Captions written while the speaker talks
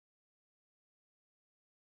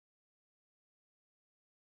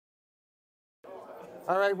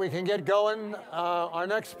All right, we can get going. Our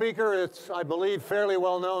next speaker is, I believe, fairly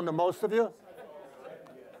well known to most of you.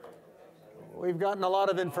 We've gotten a lot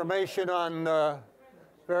of information on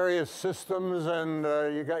various systems, and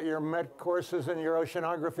you got your MET courses and your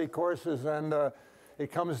oceanography courses, and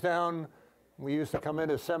it comes down. We used to come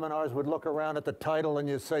into seminars, would look around at the title, and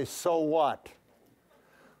you'd say, "So what?"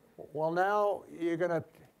 Well, now you're the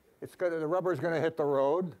rubber's going to hit the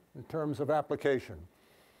road in terms of application.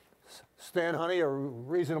 Stan Honey, a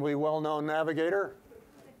reasonably well-known navigator,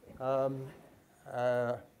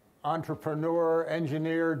 entrepreneur,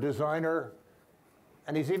 engineer, designer,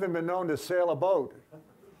 and he's even been known to sail a boat.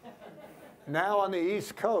 Now on the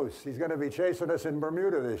East Coast, he's going to be chasing us in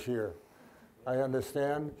Bermuda this year, I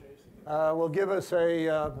understand. Will give us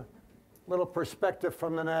a little perspective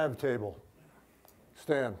from the nav table.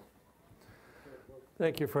 Stan.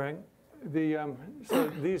 Thank you, Frank. So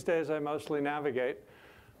these days I mostly navigate.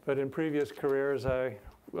 But in previous careers, I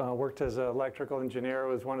worked as an electrical engineer,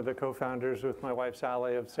 was one of the co-founders with my wife,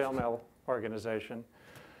 Sally, of SailMail organization.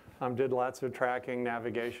 Did lots of tracking,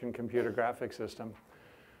 navigation, computer graphic system.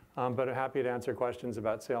 But I'm happy to answer questions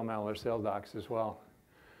about SailMail or SailDocs as well.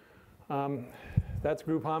 That's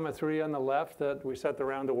Groupama 3 on the left that we set the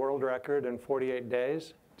round the world record in 48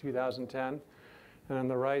 days, 2010. And on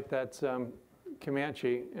the right, that's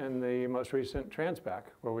Comanche in the most recent Transpac,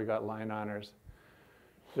 where we got line honors.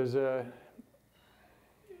 There's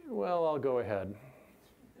well, I'll go ahead.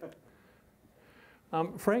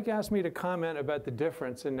 Frank asked me to comment about the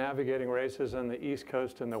difference in navigating races on the East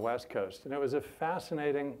Coast and the West Coast. And it was a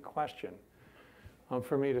fascinating question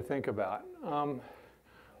for me to think about.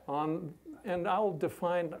 And I'll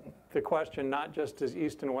define the question not just as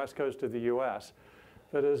East and West Coast of the US,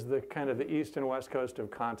 but as the kind of the East and West Coast of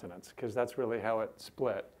continents, because that's really how it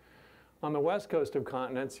split. On the west coast of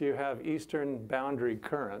continents, you have eastern boundary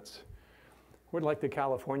currents, like the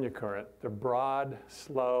California current. They're broad,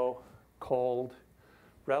 slow, cold,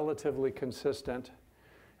 relatively consistent.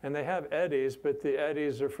 And they have eddies, but the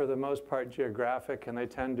eddies are for the most part geographic, and they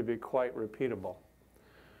tend to be quite repeatable.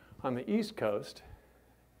 On the east coast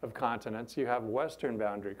of continents, you have western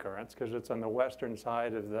boundary currents, because it's on the western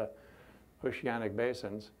side of the oceanic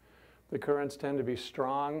basins. The currents tend to be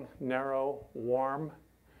strong, narrow, warm.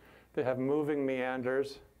 They have moving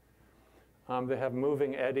meanders. They have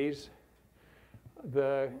moving eddies.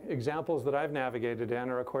 The examples that I've navigated in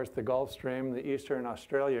are, of course, the Gulf Stream, the Eastern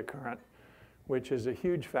Australia Current, which is a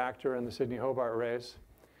huge factor in the Sydney-Hobart race,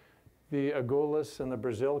 the Agulhas and the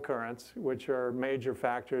Brazil currents, which are major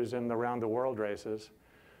factors in the round-the-world races.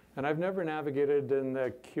 And I've never navigated in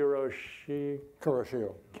the Kuroshio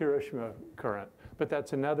current, but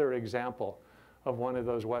that's another example of one of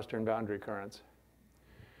those western boundary currents.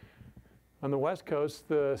 On the west coast,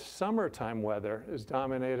 the summertime weather is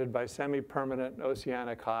dominated by semi-permanent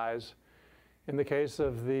oceanic highs. In the case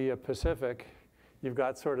of the Pacific, you've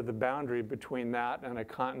got sort of the boundary between that and a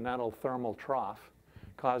continental thermal trough,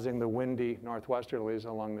 causing the windy northwesterlies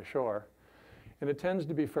along the shore. And it tends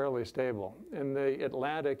to be fairly stable. In the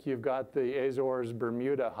Atlantic, you've got the Azores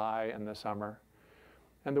Bermuda high in the summer.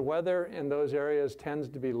 And the weather in those areas tends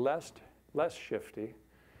to be less shifty.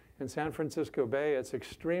 In San Francisco Bay, it's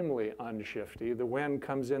extremely unshifty. The wind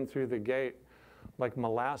comes in through the gate like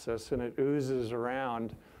molasses, and it oozes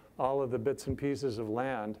around all of the bits and pieces of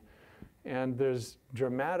land. And there's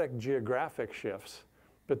dramatic geographic shifts,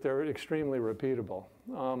 but they're extremely repeatable.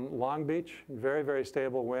 Long Beach, very, very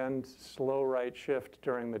stable wind, slow right shift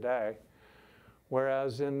during the day.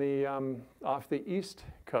 Whereas in the, off the east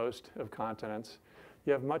coast of continents,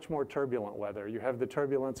 you have much more turbulent weather. You have the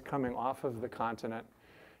turbulence coming off of the continent.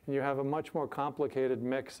 And you have a much more complicated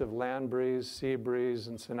mix of land breeze, sea breeze,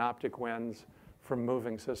 and synoptic winds from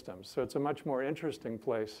moving systems. So it's a much more interesting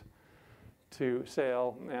place to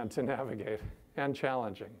sail and to navigate, and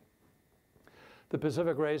challenging. The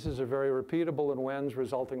Pacific races are very repeatable in winds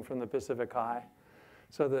resulting from the Pacific High,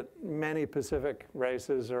 so that many Pacific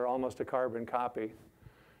races are almost a carbon copy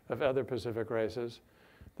of other Pacific races.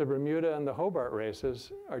 The Bermuda and the Hobart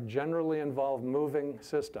races are generally involve moving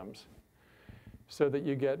systems, so that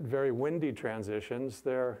you get very windy transitions.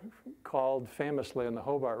 They're called famously in the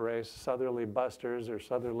Hobart race southerly busters or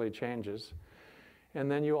southerly changes.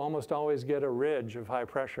 And then you almost always get a ridge of high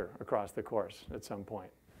pressure across the course at some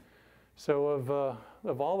point. So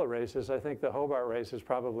of all the races, I think the Hobart race is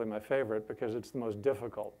probably my favorite because it's the most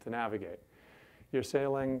difficult to navigate. You're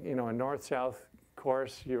sailing, a north-south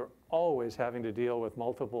course. You're always having to deal with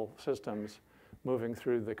multiple systems moving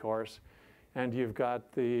through the course. And you've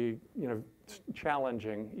got the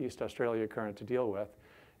challenging East Australia current to deal with.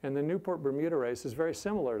 And the Newport Bermuda race is very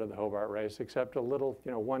similar to the Hobart race, except a little,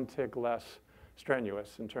 one tick less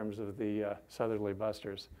strenuous in terms of the southerly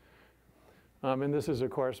busters. And this is, of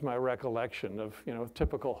course, my recollection of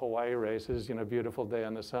typical Hawaii races, beautiful day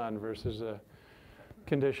in the sun versus a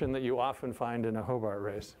condition that you often find in a Hobart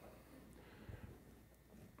race.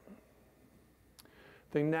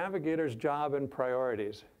 The navigator's job and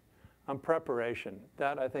priorities. Preparation.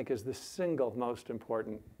 That, I think, is the single most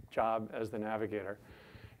important job as the navigator.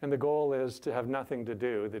 And the goal is to have nothing to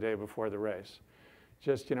do the day before the race.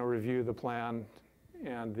 Just review the plan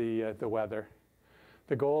and the weather.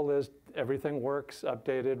 The goal is everything works,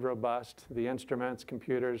 updated, robust. The instruments,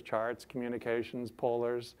 computers, charts, communications,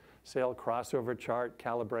 polars, sail crossover chart,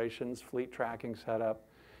 calibrations, fleet tracking setup,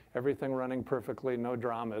 everything running perfectly, no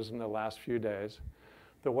dramas in the last few days.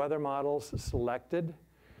 The weather models selected.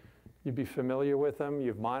 You'd be familiar with them,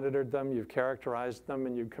 you've monitored them, you've characterized them,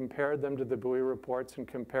 and you've compared them to the buoy reports and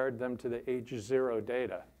compared them to the H0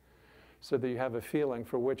 data so that you have a feeling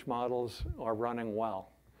for which models are running well.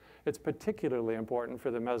 It's particularly important for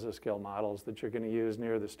the mesoscale models that you're going to use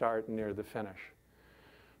near the start and near the finish.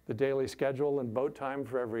 The daily schedule and boat time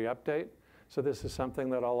for every update. So this is something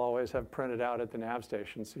that I'll always have printed out at the nav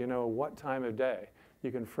station so you know what time of day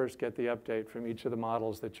you can first get the update from each of the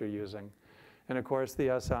models that you're using. And of course,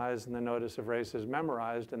 the SIs and the notice of races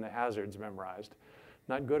memorized and the hazards memorized.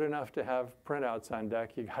 Not good enough to have printouts on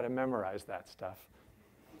deck, you got to memorize that stuff.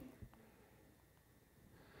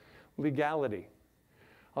 Legality.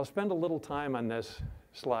 I'll spend a little time on this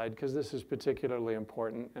slide because this is particularly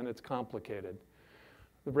important and it's complicated.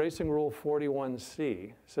 The Racing Rule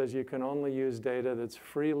 41C says you can only use data that's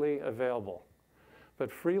freely available.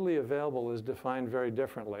 But freely available is defined very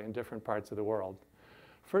differently in different parts of the world.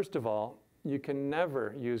 First of all, you can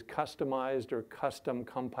never use customized or custom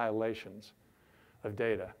compilations of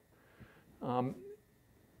data.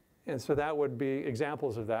 And so that would be,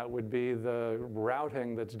 examples of that would be the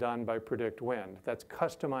routing that's done by Predict Wind. That's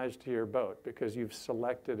customized to your boat because you've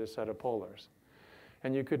selected a set of polars.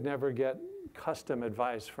 And you could never get custom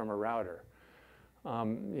advice from a router.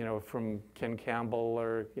 From Ken Campbell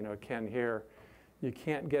or Ken here. You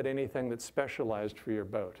can't get anything that's specialized for your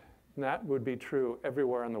boat. And that would be true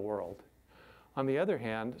everywhere in the world. On the other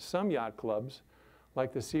hand, some yacht clubs,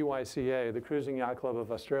 like the CYCA, the Cruising Yacht Club of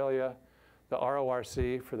Australia, the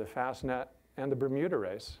RORC for the Fastnet, and the Bermuda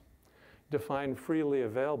Race, define freely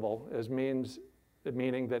available as meaning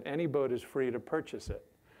that any boat is free to purchase it.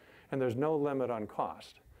 And there's no limit on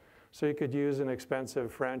cost. So you could use an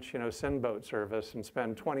expensive French Sin boat service and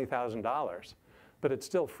spend $20,000, but it's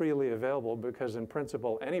still freely available because in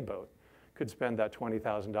principle, any boat could spend that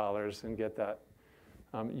 $20,000 and get that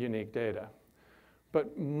unique data.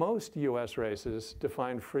 But most US races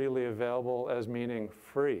define freely available as meaning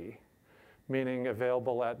free, meaning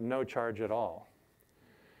available at no charge at all.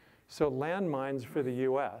 So landmines for the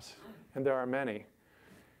US, and there are many,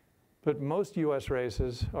 but most US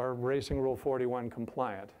races are Racing Rule 41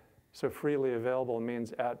 compliant. So freely available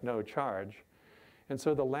means at no charge. And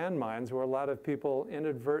so the landmines where a lot of people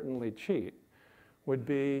inadvertently cheat would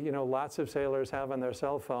be, lots of sailors have on their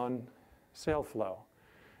cell phone sail flow.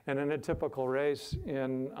 And in a typical race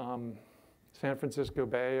in San Francisco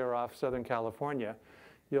Bay or off Southern California,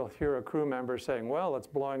 you'll hear a crew member saying, well, it's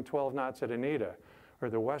blowing 12 knots at Anita, or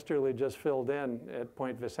the westerly just filled in at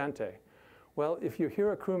Point Vicente. Well, if you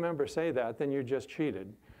hear a crew member say that, then you just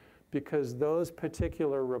cheated, because those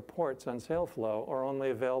particular reports on sail flow are only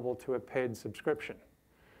available to a paid subscription.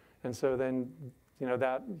 And so then,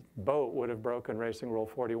 that boat would have broken Racing Rule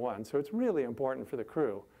 41. So it's really important for the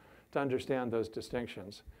crew to understand those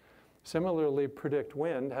distinctions. Similarly, Predict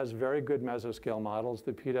Wind has very good mesoscale models,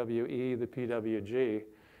 the PWE, the PWG,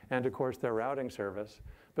 and of course their routing service.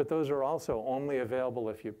 But those are also only available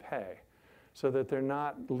if you pay, so that they're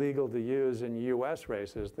not legal to use in US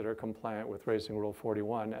races that are compliant with Racing Rule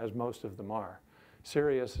 41, as most of them are.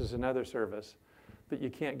 Sirius is another service that you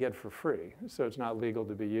can't get for free, so it's not legal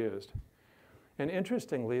to be used. And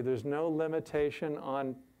interestingly, there's no limitation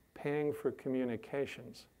on paying for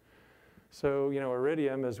communications. So,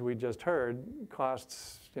 Iridium, as we just heard,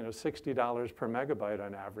 costs, $60 per megabyte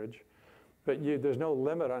on average. But there's no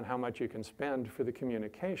limit on how much you can spend for the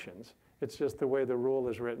communications. It's just the way the rule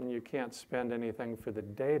is written, you can't spend anything for the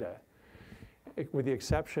data, with the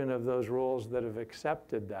exception of those rules that have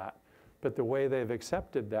accepted that. But the way they've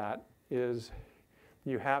accepted that is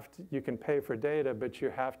you can pay for data, but you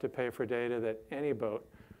have to pay for data that any boat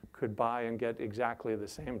could buy and get exactly the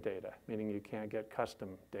same data, meaning you can't get custom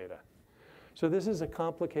data. So this is a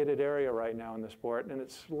complicated area right now in the sport, and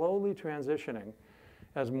it's slowly transitioning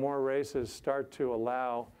as more races start to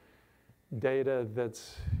allow data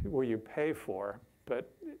that's where you pay for,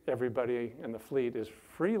 but everybody in the fleet is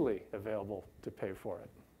freely available to pay for it.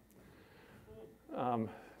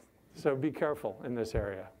 So be careful in this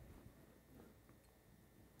area.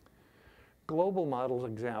 Global model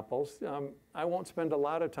examples. I won't spend a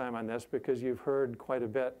lot of time on this because you've heard quite a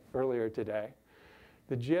bit earlier today.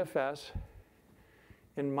 The GFS,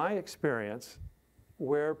 in my experience,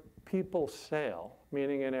 where people sail,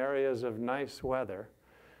 meaning in areas of nice weather,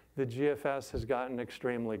 the GFS has gotten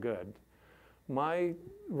extremely good. My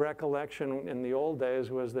recollection in the old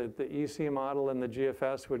days was that the EC model and the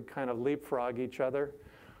GFS would kind of leapfrog each other.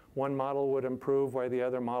 One model would improve while the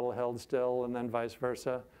other model held still, and then vice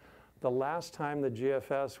versa. The last time the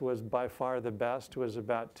GFS was by far the best was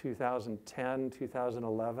about 2010,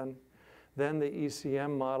 2011. Then the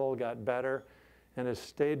ECM model got better and has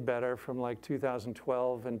stayed better from like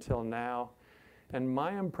 2012 until now. And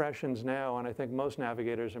my impressions now, and I think most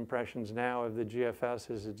navigators' impressions now of the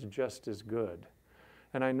GFS is it's just as good.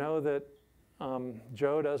 And I know that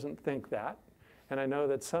Joe doesn't think that. And I know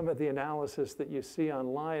that some of the analysis that you see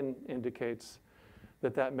online indicates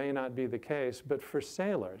that that may not be the case. But for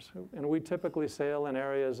sailors, and we typically sail in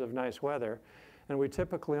areas of nice weather, and we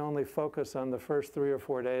typically only focus on the first 3 or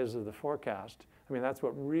 4 days of the forecast. I mean, that's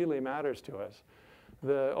what really matters to us.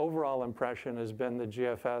 The overall impression has been the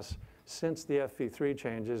GFS since the FV3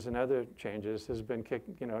 changes and other changes has been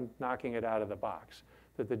knocking it out of the box,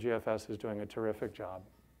 that the GFS is doing a terrific job.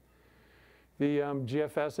 The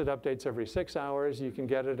GFS, it updates every 6 hours. You can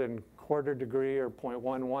get it in 1/4 degree or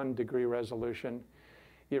 0.11 degree resolution.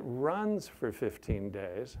 It runs for 15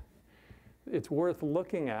 days. It's worth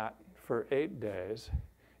looking at for 8 days.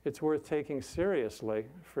 It's worth taking seriously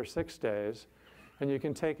for 6 days. And you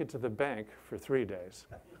can take it to the bank for 3 days.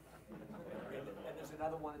 And there's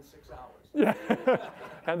another one in 6 hours. Yeah,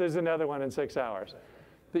 and there's another one in 6 hours.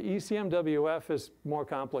 The ECMWF is more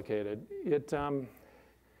complicated. It,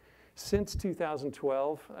 since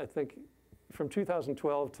 2012, I think from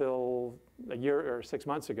 2012 till a year or 6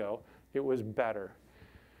 months ago, it was better.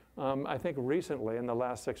 I think recently, in the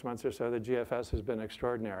last 6 months or so, the GFS has been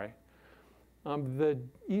extraordinary. The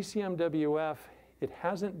ECMWF, it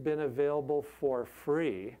hasn't been available for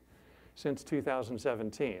free since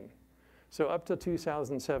 2017. So up to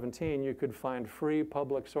 2017, you could find free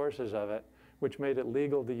public sources of it, which made it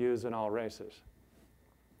legal to use in all races.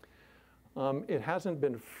 It hasn't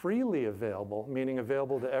been freely available, meaning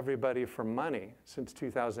available to everybody for money, since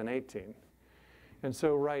 2018. And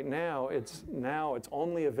so right now it's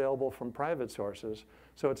only available from private sources,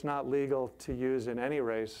 so it's not legal to use in any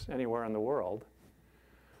race anywhere in the world.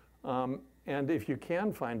 And if you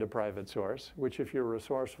can find a private source, which if you're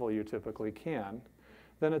resourceful you typically can,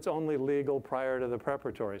 then it's only legal prior to the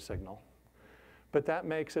preparatory signal. But that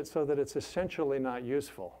makes it so that it's essentially not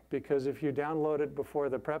useful, because if you download it before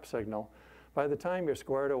the prep signal, by the time you're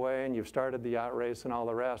squared away and you've started the yacht race and all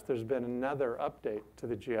the rest, there's been another update to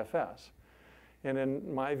the GFS. And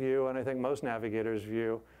in my view, and I think most navigators'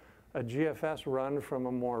 view, a GFS run from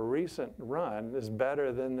a more recent run is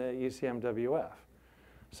better than the ECMWF.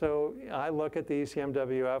 So I look at the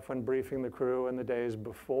ECMWF when briefing the crew in the days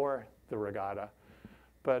before the regatta,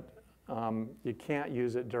 but you can't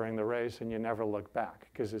use it during the race and you never look back,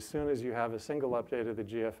 because as soon as you have a single update of the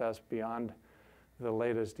GFS beyond the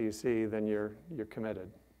latest EC, then you're committed.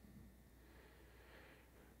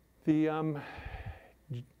 The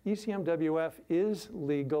ECMWF is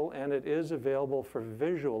legal and it is available for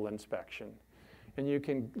visual inspection. And you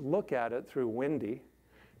can look at it through Windy,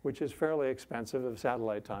 which is fairly expensive of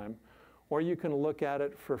satellite time, or you can look at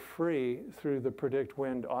it for free through the Predict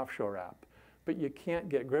Wind offshore app. But you can't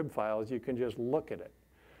get grid files, you can just look at it.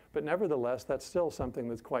 But nevertheless, that's still something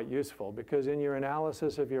that's quite useful, because in your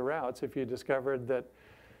analysis of your routes, if you discovered that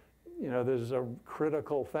there's a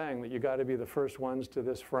critical thing that you got to be the first ones to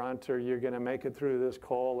this front, or you're going to make it through this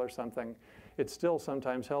coal or something, it's still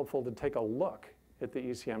sometimes helpful to take a look at the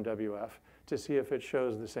ECMWF to see if it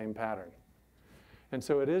shows the same pattern. And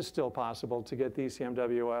so it is still possible to get the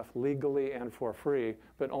ECMWF legally and for free,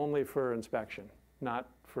 but only for inspection, not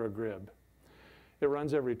for a grib. It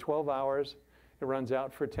runs every 12 hours. It runs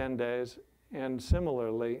out for 10 days. And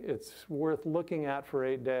similarly, it's worth looking at for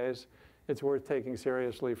 8 days. It's worth taking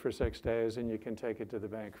seriously for 6 days, and you can take it to the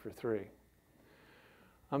bank for 3.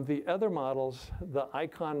 The other models, the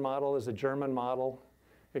ICON model is a German model.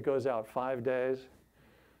 It goes out 5 days.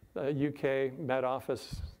 The UK Met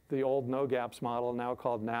Office, the old no gaps model, now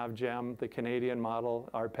called NavGem, the Canadian model,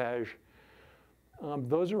 Arpege.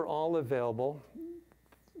 Those are all available.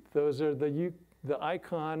 Those are the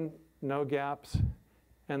ICON, no gaps,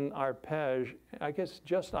 and Arpege. I guess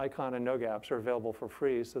just ICON and no gaps are available for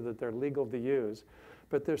free so that they're legal to use.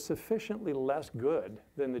 but they're sufficiently less good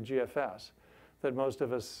than the GFS that most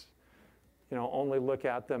of us only look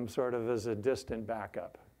at them sort of as a distant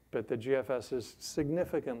backup. But the GFS is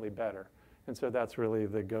significantly better. And so that's really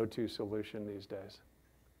the go-to solution these days.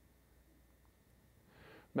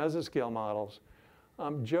 Mesoscale models.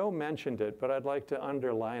 Joe mentioned it, but I'd like to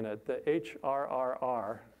underline it. The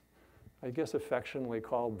HRRR, I guess affectionately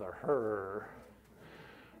called the HRR,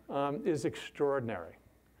 is extraordinary.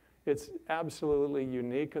 It's absolutely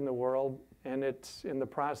unique in the world, and it's in the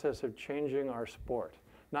process of changing our sport,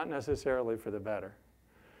 not necessarily for the better.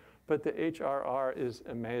 But the HRR is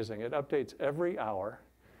amazing. It updates every hour.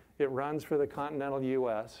 It runs for the continental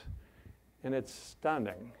US, and it's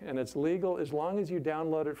stunning. And it's legal as long as you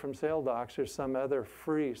download it from SailDocs or some other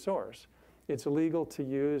free source. It's legal to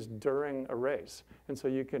use during a race, and so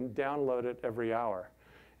you can download it every hour.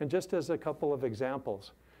 And just as a couple of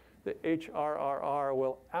examples, the HRRR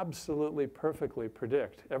will absolutely perfectly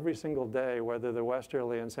predict every single day whether the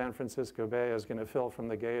westerly in San Francisco Bay is going to fill from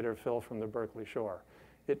the gate or fill from the Berkeley shore.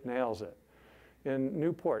 It nails it. In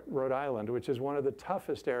Newport, Rhode Island, which is one of the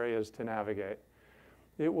toughest areas to navigate,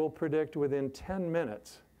 it will predict within 10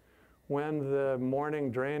 minutes when the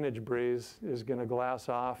morning drainage breeze is going to glass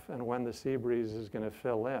off and when the sea breeze is going to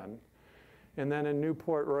fill in. And then in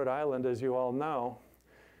Newport, Rhode Island, as you all know,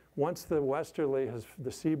 once the westerly,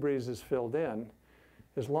 the sea breeze is filled in,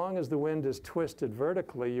 as long as the wind is twisted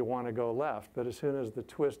vertically, you want to go left. But as soon as the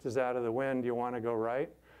twist is out of the wind, you want to go right.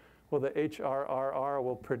 Well, the HRRR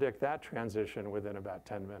will predict that transition within about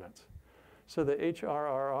 10 minutes. So the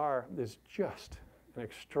HRRR is just an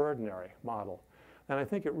extraordinary model. And I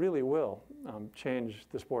think it really will change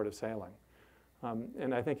the sport of sailing.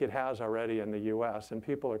 And I think it has already in the US. And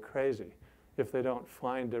people are crazy if they don't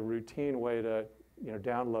find a routine way to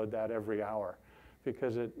download that every hour,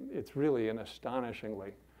 because it's really an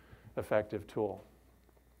astonishingly effective tool.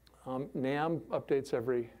 NAM updates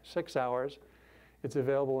every 6 hours. It's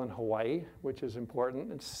available in Hawaii, which is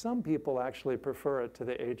important. And some people actually prefer it to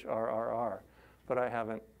the HRRR, but I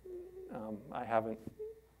haven't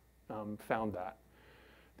found that.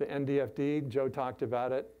 The NDFD, Joe talked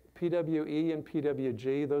about it. PWE and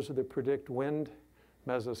PWG, those are the predict wind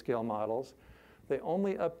mesoscale models. They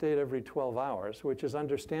only update every 12 hours, which is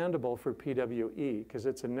understandable for PWE because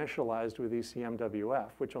it's initialized with ECMWF,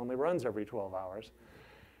 which only runs every 12 hours.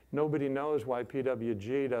 Nobody knows why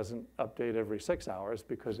PWG doesn't update every 6 hours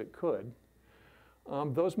because it could.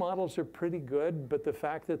 Those models are pretty good, but the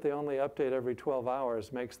fact that they only update every 12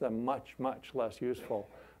 hours makes them much, much less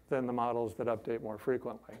useful than the models that update more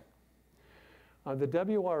frequently. The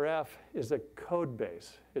WRF is a code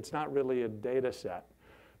base. It's not really a data set.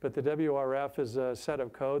 But the WRF is a set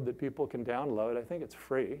of code that people can download. I think it's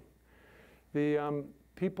free. The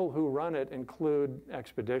people who run it include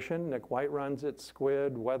Expedition. Nick White runs it,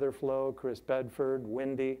 Squid, Weatherflow, Chris Bedford,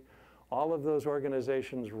 Windy. All of those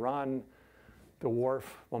organizations run the WRF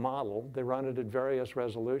model. They run it at various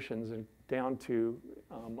resolutions and down to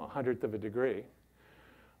 1/100th of a degree.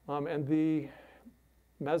 And the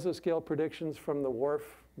mesoscale predictions from the WRF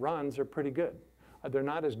runs are pretty good. They're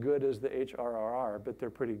not as good as the HRRR, but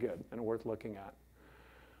they're pretty good and worth looking at.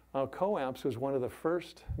 COAMPS was one of the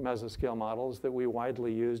first mesoscale models that we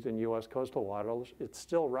widely used in US coastal waters. It's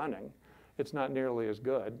still running. It's not nearly as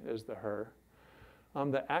good as the HRR.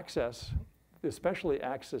 The ACCESS, especially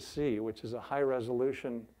ACCESS-C, which is a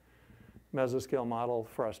high-resolution mesoscale model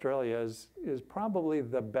for Australia, is probably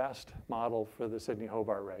the best model for the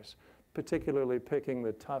Sydney-Hobart race, particularly picking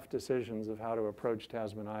the tough decisions of how to approach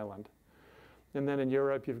Tasman Island. And then in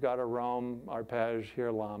Europe, you've got a Rome, Arpège,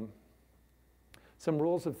 Hirlam. Some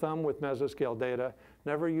rules of thumb with mesoscale data: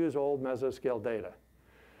 never use old mesoscale data.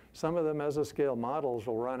 Some of the mesoscale models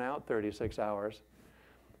will run out 36 hours,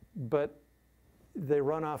 but they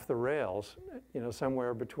run off the rails,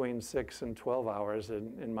 somewhere between 6 and 12 hours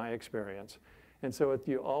in my experience. And so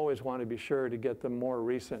you always want to be sure to get the more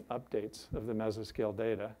recent updates of the mesoscale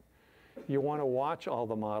data. You want to watch all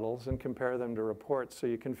the models and compare them to reports so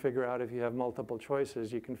you can figure out, if you have multiple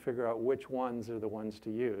choices, you can figure out which ones are the ones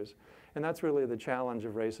to use. And that's really the challenge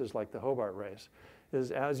of races like the Hobart race,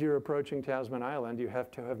 is as you're approaching Tasman Island, you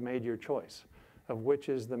have to have made your choice of which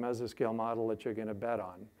is the mesoscale model that you're going to bet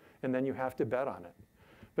on. And then you have to bet on it.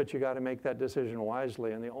 But you got to make that decision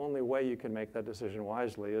wisely, and the only way you can make that decision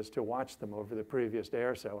wisely is to watch them over the previous day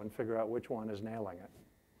or so and figure out which one is nailing it.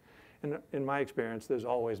 And in my experience, there's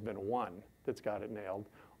always been one that's got it nailed.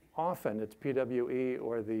 Often it's PWE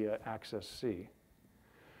or the ACCESS-C.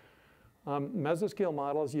 Mesoscale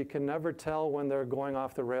models, you can never tell when they're going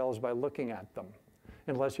off the rails by looking at them,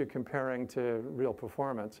 unless you're comparing to real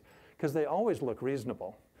performance, because they always look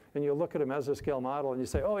reasonable. And you look at a mesoscale model and you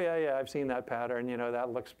say, oh, yeah, I've seen that pattern. You know,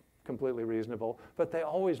 that looks completely reasonable. But they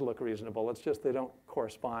always look reasonable. It's just they don't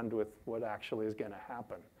correspond with what actually is going to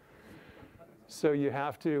happen. So you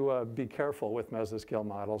have to be careful with mesoscale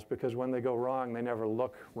models, because when they go wrong, they never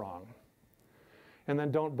look wrong. And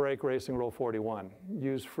then don't break racing rule 41.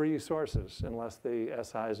 Use free sources unless the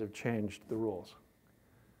SIs have changed the rules.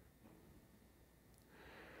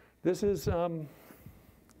 This is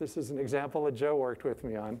an example that Joe worked with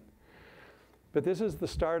me on. But this is the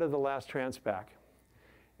start of the last transpac.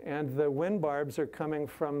 And the wind barbs are coming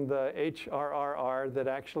from the HRRR that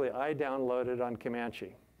actually I downloaded on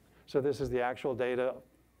Comanche. So this is the actual data,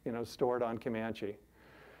 you know, stored on Comanche.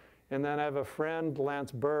 And then I have a friend,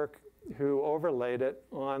 Lance Burke, who overlaid it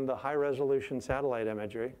on the high-resolution satellite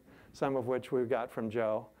imagery, some of which we got from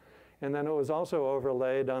Joe. And then it was also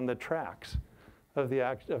overlaid on the tracks of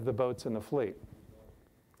the boats in the fleet.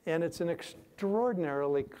 And it's an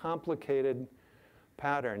extraordinarily complicated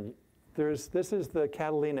pattern. This is the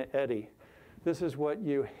Catalina eddy. This is what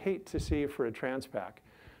you hate to see for a transpac,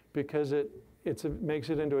 because it makes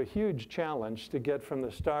it into a huge challenge to get from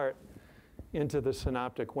the start into the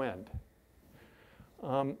synoptic wind.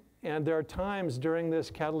 And there are times during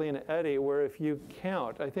this Catalina eddy where if you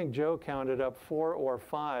count, I think Joe counted up 4 or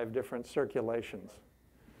 5 different circulations.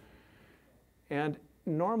 And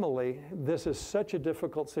normally, this is such a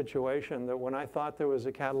difficult situation that when I thought there was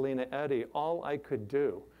a Catalina eddy, all I could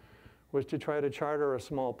do was to try to charter a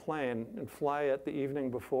small plane and fly it the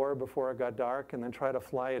evening before it got dark, and then try to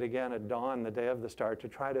fly it again at dawn the day of the start to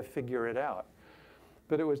try to figure it out.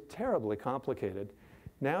 But it was terribly complicated.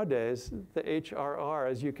 Nowadays, the HRR,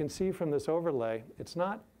 as you can see from this overlay, it's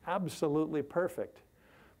not absolutely perfect,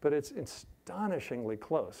 but it's astonishingly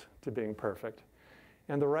close to being perfect.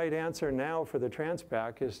 And the right answer now for the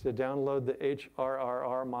transpac is to download the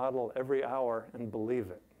HRRR model every hour and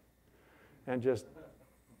believe it, and just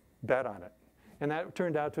bet on it. And that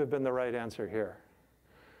turned out to have been the right answer here.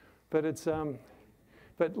 But it's,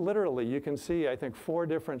 but literally, you can see, I think, 4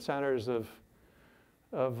 different centers of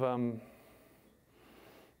 4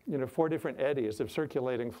 different eddies of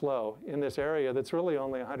circulating flow in this area that's really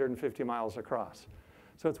only 150 miles across.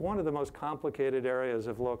 So it's one of the most complicated areas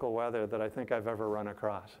of local weather that I think I've ever run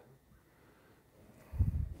across.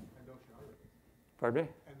 And oceanography. Pardon me?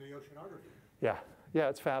 And the oceanography. Yeah,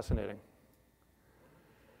 it's fascinating.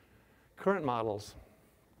 Current models.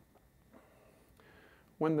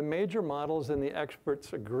 When the major models and the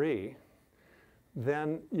experts agree,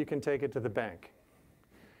 then you can take it to the bank.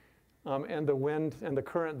 And the wind and the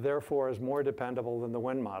current, therefore, is more dependable than the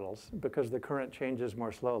wind models because the current changes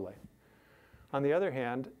more slowly. On the other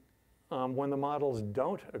hand, when the models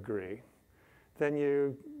don't agree, then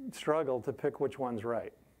you struggle to pick which one's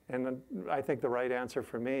right. And I think the right answer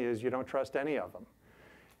for me is you don't trust any of them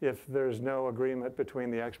if there's no agreement between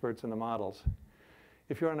the experts and the models.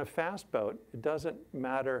 If you're on a fast boat, it doesn't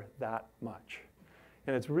matter that much.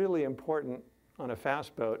 And it's really important on a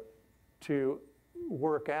fast boat to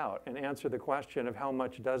work out and answer the question of how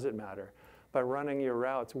much does it matter by running your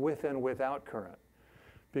routes with and without current.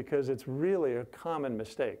 Because it's really a common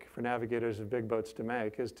mistake for navigators of big boats to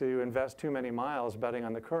make is to invest too many miles betting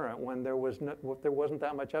on the current when there wasn't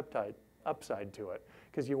that much upside to it,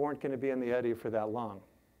 because you weren't going to be in the eddy for that long.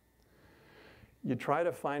 You try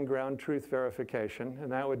to find ground truth verification,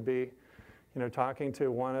 and that would be, talking to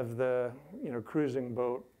one of the, cruising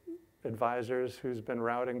boat advisors who's been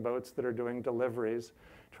routing boats that are doing deliveries.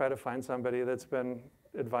 Try to find somebody that's been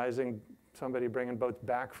advising somebody bringing boats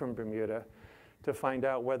back from Bermuda to find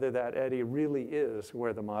out whether that eddy really is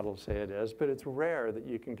where the models say it is, but it's rare that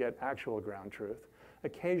you can get actual ground truth.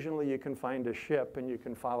 Occasionally you can find a ship and you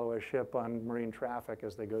can follow a ship on marine traffic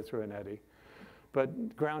as they go through an eddy.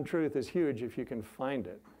 But ground truth is huge if you can find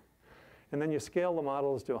it. And then you scale the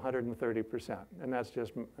models to 130%, and that's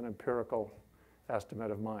just an empirical estimate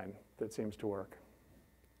of mine that seems to work.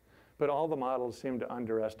 But all the models seem to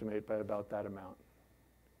underestimate by about that amount.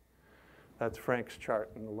 That's Frank's chart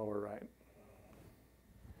in the lower right.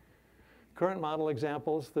 Current model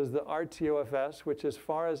examples, there's the RTOFS, which as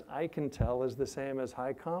far as I can tell is the same as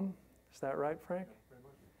HICOM. Is that right, Frank? Very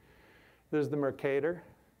much. There's the Mercator.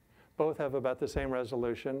 Both have about the same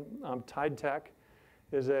resolution. Tide Tech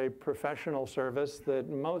is a professional service that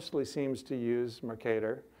mostly seems to use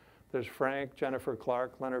Mercator. There's Frank, Jennifer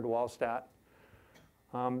Clark, Leonard Wallstatt.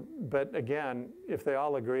 But again, if they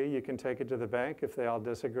all agree, you can take it to the bank. If they all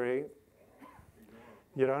disagree,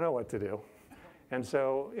 you don't know what to do. And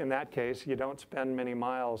so in that case, you don't spend many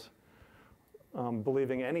miles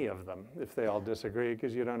believing any of them if they all disagree,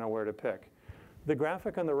 because you don't know where to pick. The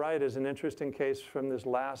graphic on the right is an interesting case from this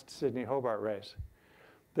last Sydney-Hobart race.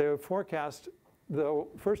 The forecast, though,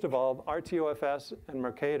 first of all, RTOFS and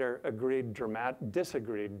Mercator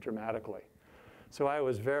disagreed dramatically. So I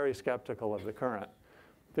was very skeptical of the current.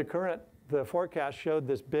 The forecast showed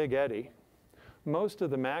this big eddy. Most of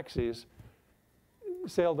the maxis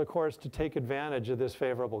sailed the course to take advantage of this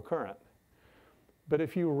favorable current. But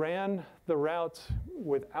if you ran the routes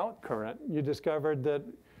without current, you discovered that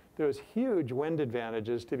there was huge wind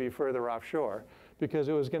advantages to be further offshore because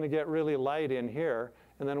it was going to get really light in here,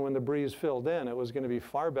 and then when the breeze filled in, it was going to be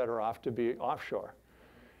far better off to be offshore.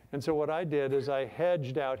 And so what I did is I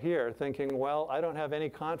hedged out here thinking, well, I don't have any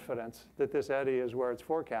confidence that this eddy is where it's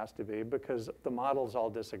forecast to be because the models all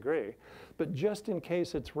disagree. But just in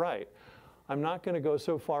case it's right, I'm not going to go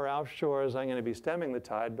so far offshore as I'm going to be stemming the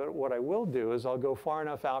tide, but what I will do is I'll go far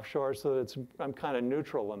enough offshore so that I'm kind of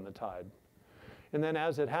neutral in the tide. And then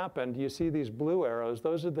as it happened, you see these blue arrows.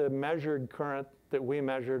 Those are the measured current that we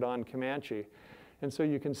measured on Comanche. And so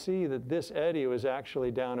you can see that this eddy was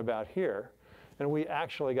actually down about here, and we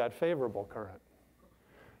actually got favorable current.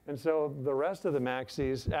 And so the rest of the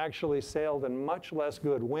maxis actually sailed in much less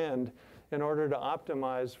good wind in order to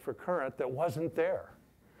optimize for current that wasn't there.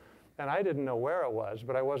 And I didn't know where it was,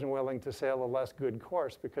 but I wasn't willing to sail a less good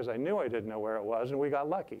course because I knew I didn't know where it was, and we got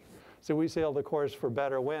lucky. So we sailed the course for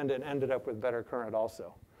better wind and ended up with better current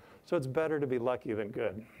also. So it's better to be lucky than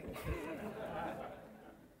good.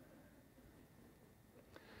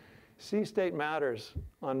 Sea state matters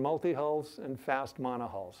on multi-hulls and fast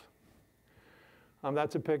monohulls.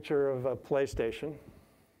 That's a picture of a PlayStation.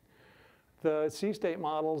 The sea state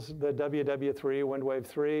models, the WW3, Windwave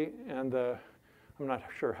 3, and the, I'm not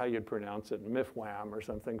sure how you'd pronounce it, MIFWAM or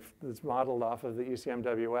something, that's modeled off of the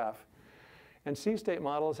ECMWF. And sea state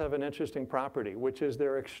models have an interesting property, which is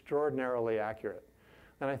they're extraordinarily accurate.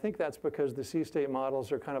 And I think that's because the sea state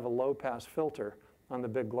models are kind of a low-pass filter on the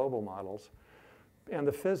big global models. And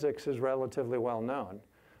the physics is relatively well known.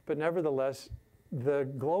 But nevertheless, the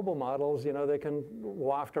global models, you know, they can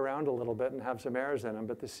waft around a little bit and have some errors in them,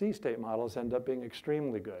 but the sea state models end up being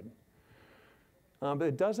extremely good. But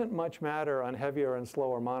it doesn't much matter on heavier and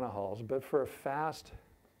slower monohulls, but for a fast,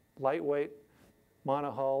 lightweight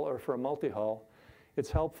monohull or for a multi-hull,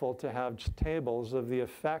 it's helpful to have tables of the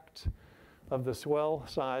effect of the swell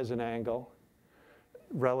size and angle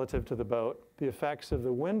relative to the boat, the effects of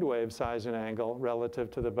the wind wave size and angle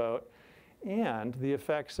relative to the boat, and the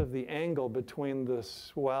effects of the angle between the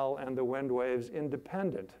swell and the wind waves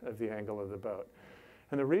independent of the angle of the boat.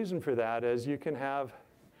 And the reason for that is you can have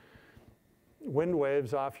wind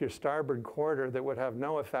waves off your starboard quarter that would have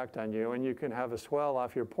no effect on you, and you can have a swell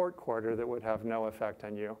off your port quarter that would have no effect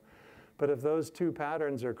on you. But if those two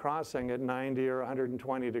patterns are crossing at 90 or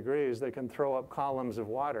 120 degrees, they can throw up columns of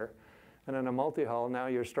water. And in a multi-hull, now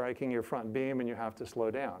you're striking your front beam and you have to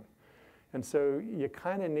slow down. And so you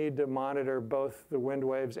kind of need to monitor both the wind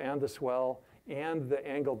waves and the swell and the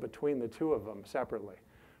angle between the two of them separately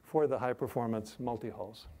for the high-performance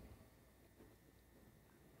multi-hulls.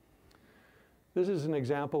 This is an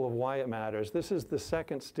example of why it matters. This is the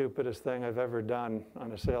second stupidest thing I've ever done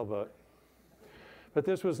on a sailboat. But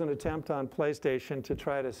this was an attempt on PlayStation to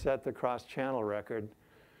try to set the cross-channel record.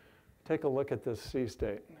 Take a look at this sea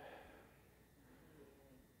state.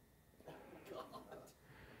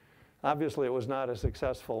 Obviously, it was not a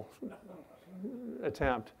successful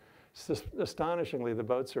attempt. Astonishingly, the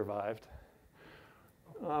boat survived.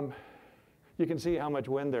 You can see how much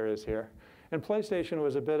wind there is here. And PlayStation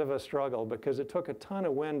was a bit of a struggle because it took a ton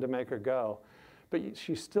of wind to make her go, but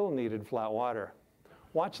she still needed flat water.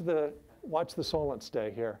 Watch the Solent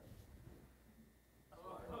stay here.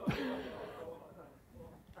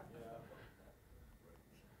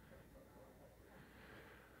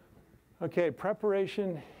 Okay,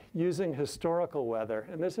 preparation using historical weather.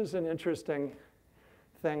 And this is an interesting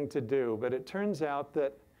thing to do, but it turns out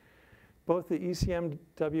that both the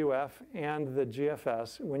ECMWF and the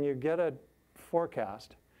GFS, when you get a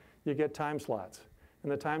forecast, you get time slots.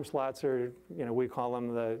 And the time slots are, you know, we call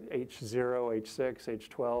them the H0, H6,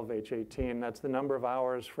 H12, H18. That's the number of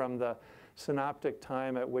hours from the synoptic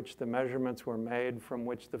time at which the measurements were made from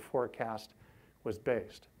which the forecast was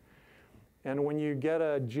based. And when you get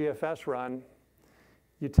a GFS run,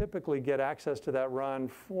 you typically get access to that run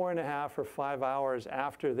 4.5 or 5 hours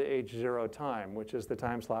after the H0 time, which is the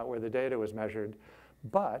time slot where the data was measured.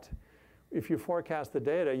 But if you forecast the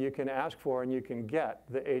data, you can ask for and you can get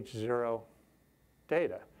the H0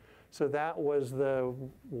 data. So that was the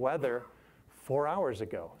weather 4 hours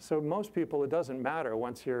ago. So most people, it doesn't matter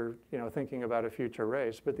once you're thinking about a future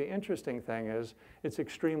race. But the interesting thing is it's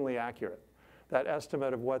extremely accurate. that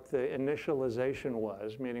estimate of what the initialization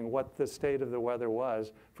was, meaning what the state of the weather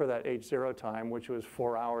was for that H0 time, which was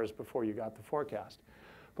 4 hours before you got the forecast.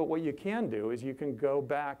 But what you can do is you can go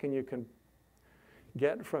back and you can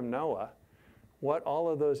get from NOAA what all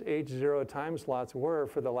of those H0 time slots were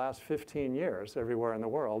for the last 15 years everywhere in the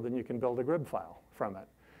world, and you can build a grid file from it.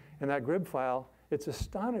 And that grid file, it's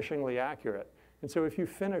astonishingly accurate. And so if you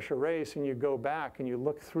finish a race and you go back and you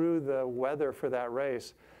look through the weather for that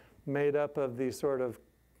race, made up of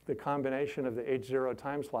the combination of the H0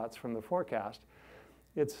 time slots from the forecast,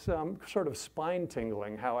 it's sort of spine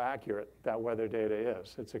tingling how accurate that weather data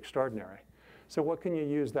is. It's extraordinary. So what can you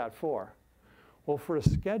use that for? Well, for a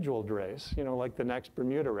scheduled race, like the next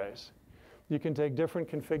Bermuda race, you can take different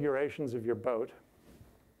configurations of your boat.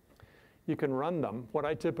 You can run them. What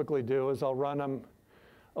I typically do is I'll run them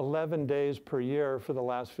 11 days per year for the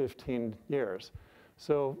last 15 years.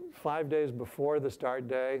 So 5 days before the start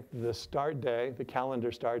day, the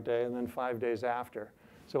calendar start day, and then 5 days after.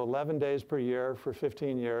 So 11 days per year for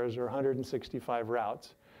 15 years, or 165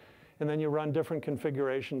 routes. And then you run different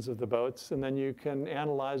configurations of the boats, and then you can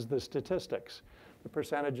analyze the statistics. The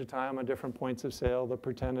percentage of time on different points of sail, the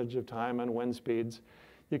percentage of time on wind speeds.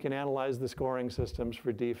 You can analyze the scoring systems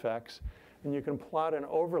for defects, and you can plot an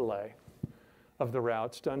overlay of the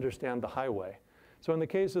routes to understand the highway. So in the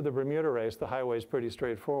case of the Bermuda race, the highway is pretty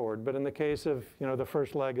straightforward. But in the case of the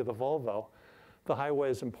first leg of the Volvo, the highway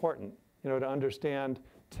is important to understand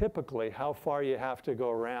typically how far you have to go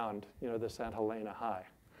around the St. Helena High.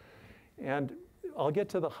 And I'll get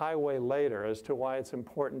to the highway later as to why it's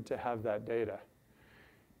important to have that data.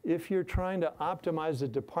 If you're trying to optimize the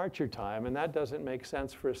departure time, and that doesn't make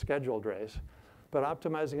sense for a scheduled race, but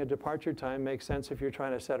optimizing a departure time makes sense if you're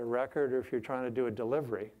trying to set a record or if you're trying to do a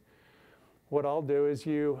delivery. What I'll do is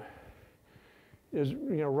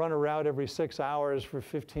run a route every 6 hours for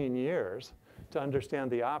 15 years to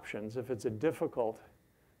understand the options if it's a difficult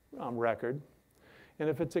record. And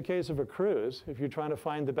if it's a case of a cruise, if you're trying to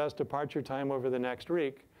find the best departure time over the next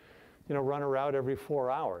week, run a route every 4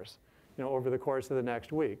 hours over the course of the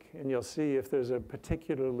next week. And you'll see if there's a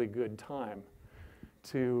particularly good time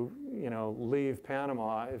to leave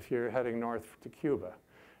Panama if you're heading north to Cuba.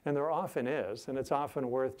 And there often is, and it's often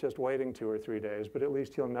worth just waiting 2 or 3 days, but at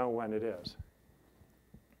least you'll know when it is.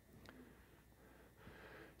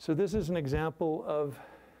 So this is an example of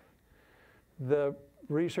the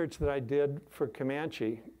research that I did for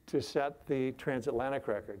Comanche to set the transatlantic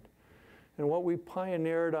record. And what we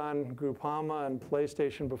pioneered on Groupama and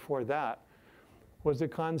PlayStation before that was the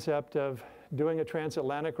concept of doing a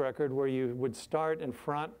transatlantic record where you would start in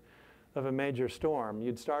front of a major storm.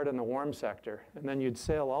 You'd start in the warm sector, and then you'd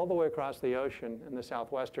sail all the way across the ocean in the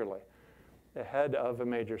southwesterly ahead of a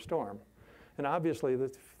major storm. And obviously,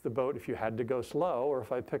 the boat, if you had to go slow, or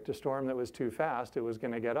if I picked a storm that was too fast, it was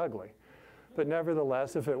going to get ugly. But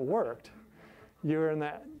nevertheless, if it worked, you were in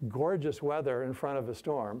that gorgeous weather in front of a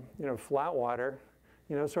storm, flat water,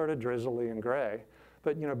 sort of drizzly and gray,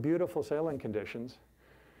 but beautiful sailing conditions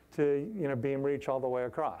to beam reach all the way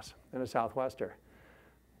across in a southwester.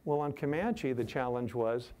 Well, on Comanche, the challenge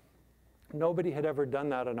was nobody had ever done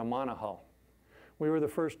that on a monohull. We were the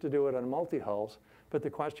first to do it on multi-hulls, but the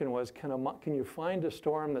question was, can you find a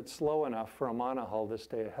storm that's slow enough for a monohull to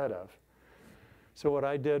stay ahead of? So what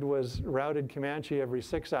I did was routed Comanche every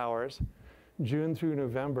 6 hours, June through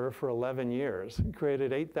November for 11 years,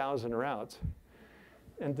 created 8,000 routes,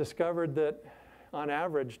 and discovered that on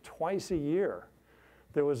average, twice a year,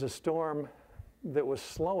 there was a storm that was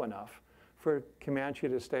slow enough for Comanche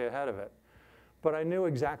to stay ahead of it. But I knew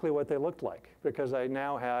exactly what they looked like because I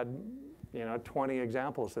now had 20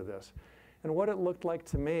 examples of this. And what it looked like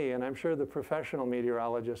to me, and I'm sure the professional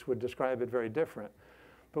meteorologists would describe it very different,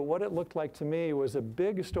 but what it looked like to me was a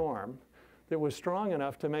big storm that was strong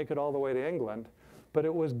enough to make it all the way to England, but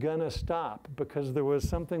it was gonna stop because there was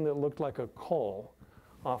something that looked like a coal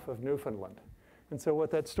off of Newfoundland. And so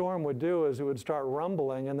what that storm would do is it would start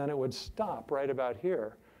rumbling and then it would stop right about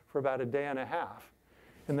here for about a day and a half.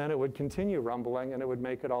 And then it would continue rumbling and it would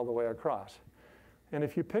make it all the way across. And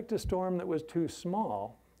if you picked a storm that was too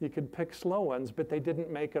small, you could pick slow ones, but they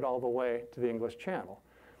didn't make it all the way to the English Channel.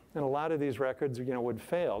 And a lot of these records would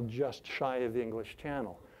fail just shy of the English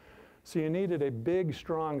Channel. So you needed a big,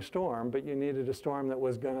 strong storm, but you needed a storm that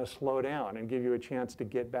was going to slow down and give you a chance to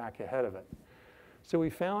get back ahead of it. So we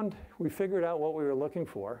figured out what we were looking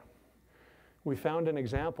for. We found an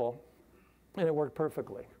example, and it worked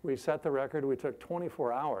perfectly. We set the record. We took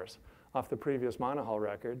 24 hours off the previous monohull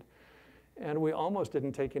record, and we almost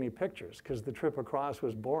didn't take any pictures because the trip across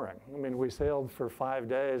was boring. I mean, we sailed for 5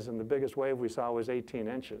 days, and the biggest wave we saw was 18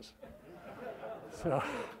 inches. So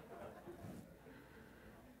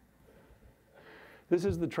This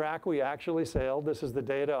is the track we actually sailed. This is the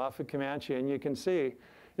data off of Comanche, and you can see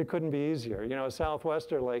it couldn't be easier. You know,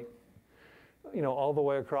 southwesterly, you know, all the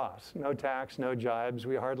way across. No tacks, no jibes.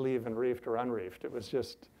 We hardly even reefed or unreefed. It was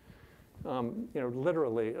just, you know,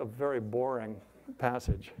 literally a very boring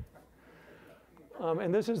passage.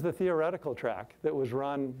 And this is the theoretical track that was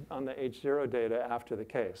run on the H0 data after the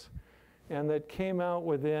case, and that came out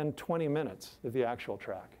within 20 minutes of the actual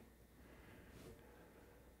track.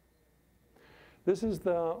 This is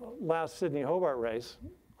the last Sydney-Hobart race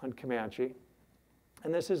on Comanche,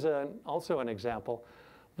 and this is also an example.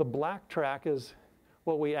 The black track is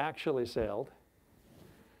what we actually sailed,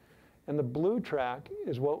 and the blue track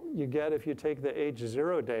is what you get if you take the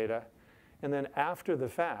H0 data, and then after the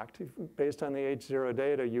fact, based on the H0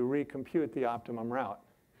 data, you recompute the optimum route.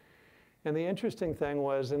 And the interesting thing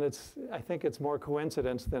was, and I think it's more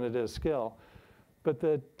coincidence than it is skill, but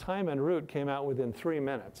the time en route came out within 3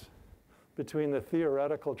 minutes between the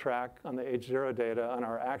theoretical track on the H0 data and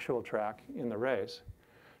our actual track in the race.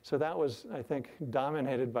 So that was, I think,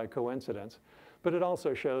 dominated by coincidence. But it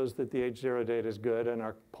also shows that the H0 data is good and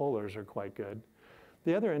our polars are quite good.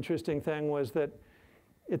 The other interesting thing was that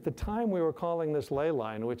at the time we were calling this ley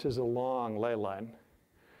line, which is a long ley line,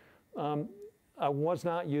 I was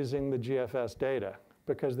not using the GFS data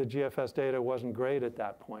because the GFS data wasn't great at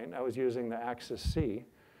that point. I was using the axis C,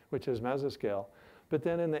 which is mesoscale. But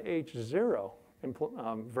then in the H0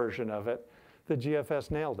 version of it, the GFS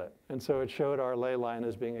nailed it. And so it showed our ley line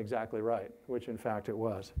as being exactly right, which in fact it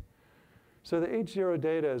was. So the H0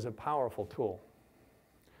 data is a powerful tool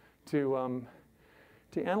to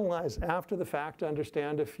analyze after the fact, to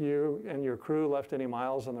understand if you and your crew left any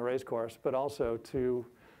miles on the race course, but also to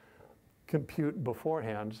compute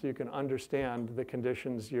beforehand so you can understand the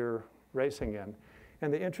conditions you're racing in.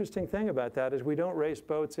 And the interesting thing about that is we don't race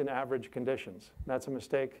boats in average conditions. That's a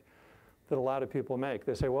mistake that a lot of people make.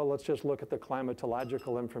 They say, well, let's just look at the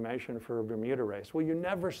climatological information for a Bermuda race. Well, you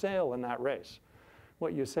never sail in that race.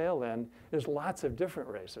 What you sail in is lots of different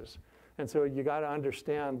races. And so you got to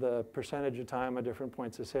understand the percentage of time at different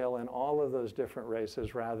points of sail in all of those different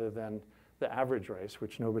races rather than the average race,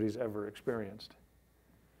 which nobody's ever experienced.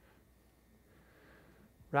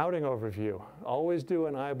 Routing overview. Always do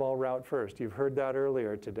an eyeball route first. You've heard that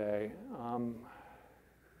earlier today.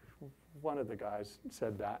 One of the guys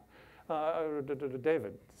said that.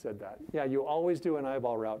 David said that. Yeah, you always do an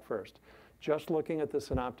eyeball route first. Just looking at the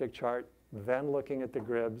synoptic chart, then looking at the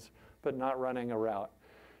gribs, but not running a route.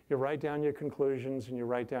 You write down your conclusions and you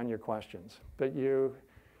write down your questions. But you're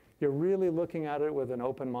really looking at it with an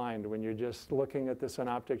open mind when you're just looking at the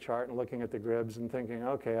synoptic chart and looking at the gribs and thinking,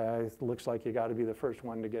 okay, it looks like you got to be the first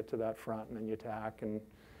one to get to that front, and then you tack, and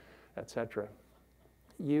et cetera.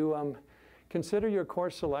 You consider your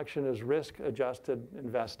course selection as risk-adjusted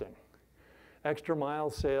investing. Extra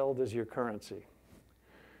miles sailed is your currency.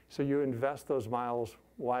 So you invest those miles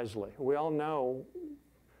wisely. We all know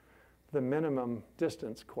the minimum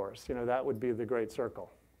distance course. You know, that would be the Great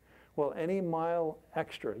Circle. Well, any mile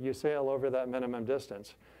extra you sail over that minimum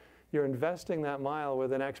distance, you're investing that mile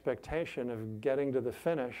with an expectation of getting to the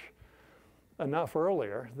finish enough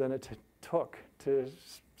earlier than it took to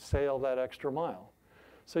sail that extra mile.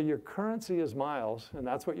 So your currency is miles, and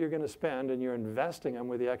that's what you're going to spend, and you're investing them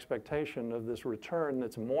with the expectation of this return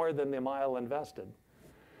that's more than the mile invested.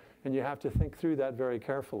 And you have to think through that very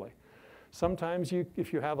carefully. Sometimes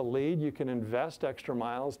if you have a lead, you can invest extra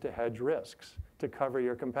miles to hedge risks, to cover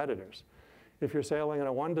your competitors. If you're sailing in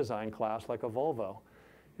a one design class like a Volvo,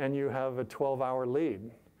 and you have a 12-hour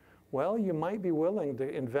lead, well, you might be willing to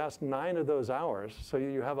invest 9 of those hours so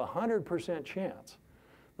you have a 100% chance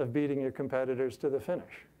of beating your competitors to the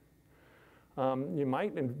finish. You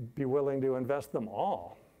might be willing to invest them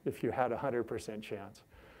all if you had a 100% chance,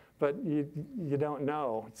 but you don't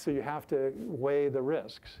know, so you have to weigh the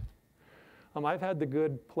risks. I've had the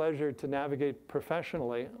good pleasure to navigate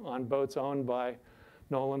professionally on boats owned by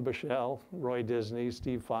Nolan Bushell, Roy Disney,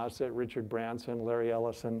 Steve Fawcett, Richard Branson, Larry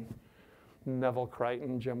Ellison, Neville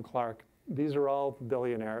Crichton, Jim Clark. These are all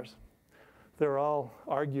billionaires. They're all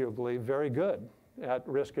arguably very good at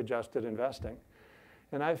risk-adjusted investing.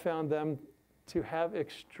 And I found them to have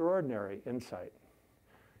extraordinary insight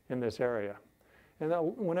in this area. And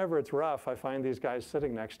whenever it's rough, I find these guys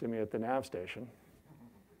sitting next to me at the nav station.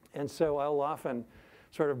 And so I'll often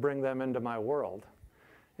sort of bring them into my world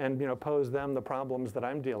and pose them the problems that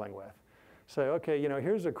I'm dealing with. Say, okay,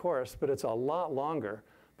 here's a course, but it's a lot longer,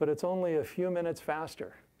 but it's only a few minutes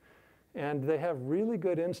faster. And they have really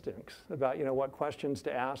good instincts about what questions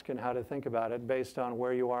to ask and how to think about it based on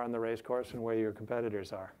where you are on the race course and where your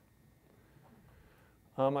competitors are.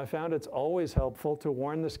 I found it's always helpful to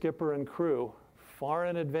warn the skipper and crew far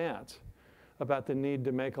in advance about the need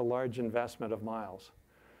to make a large investment of miles.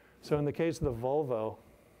 So in the case of the Volvo,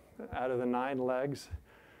 out of the 9 legs,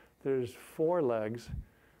 there's 4 legs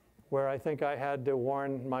where I think I had to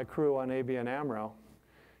warn my crew on ABN AMRO,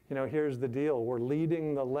 you know, here's the deal. We're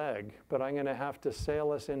leading the leg, but I'm going to have to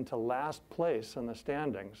sail us into last place in the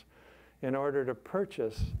standings in order to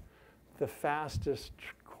purchase the fastest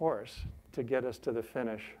course to get us to the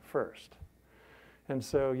finish first. And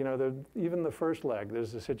so, you know, even the first leg,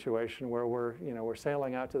 there's a situation where we're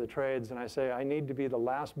sailing out to the trades, and I say, I need to be the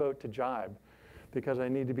last boat to jibe because I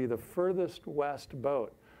need to be the furthest west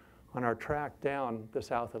boat on our track down the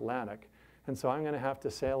South Atlantic. And so I'm going to have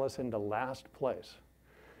to sail us into last place.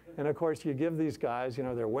 And of course, you give these guys, you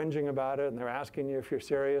know, they're whinging about it, and they're asking you if you're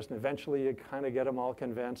serious, and eventually you kind of get them all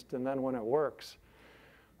convinced. And then when it works,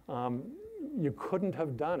 you couldn't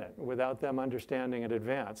have done it without them understanding in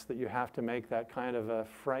advance that you have to make that kind of a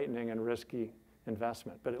frightening and risky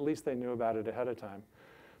investment. But at least they knew about it ahead of time.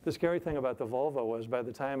 The scary thing about the Volvo was by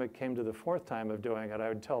the time it came to the 4th time of doing it, I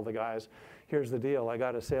would tell the guys, here's the deal, I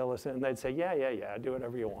got to sail this in. And they'd say, yeah, do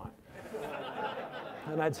whatever you want.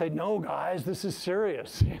 And I'd say, no, guys, this is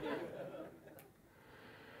serious.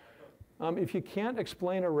 If you can't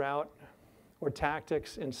explain a route or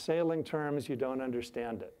tactics in sailing terms, you don't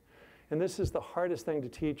understand it. And this is the hardest thing to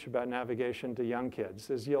teach about navigation to young kids,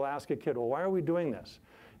 is you'll ask a kid, well, why are we doing this?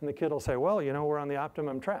 And the kid will say, well, you know, we're on the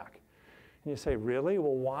optimum track. And you say, really?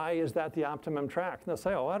 Well, why is that the optimum track? And they'll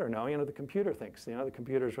say, oh, I don't know. You know, the computer thinks. You know, the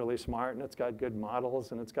computer's really smart, and it's got good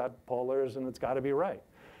models, and it's got polars, and it's got to be right.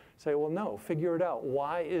 Say, well, no, figure it out.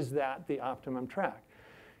 Why is that the optimum track?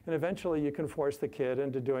 And eventually you can force the kid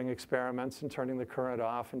into doing experiments and turning the current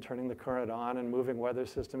off and turning the current on and moving weather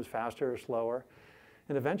systems faster or slower.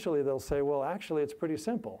 And eventually they'll say, well, actually, it's pretty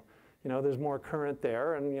simple. You know, there's more current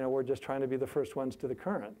there, and, you know, we're just trying to be the first ones to the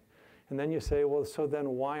current. And then you say, well, so then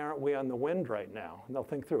why aren't we on the wind right now? And they'll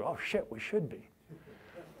think through, oh, shit, we should be.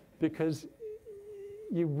 Because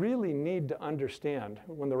you really need to understand,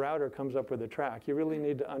 when the router comes up with a track, you really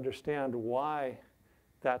need to understand why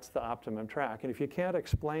that's the optimum track. And if you can't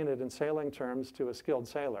explain it in sailing terms to a skilled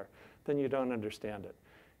sailor, then you don't understand it.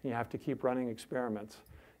 And you have to keep running experiments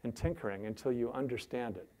and tinkering until you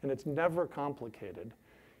understand it. And it's never complicated.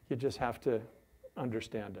 You just have to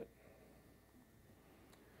understand it.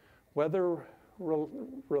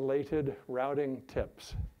 Weather-related routing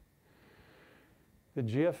tips. The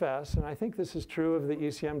GFS, and I think this is true of the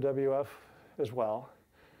ECMWF as well,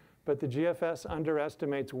 but the GFS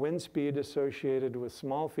underestimates wind speed associated with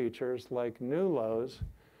small features like new lows,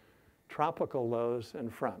 tropical lows,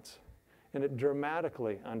 and fronts. And it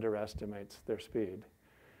dramatically underestimates their speed.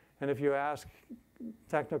 And if you ask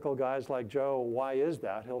technical guys like Joe, why is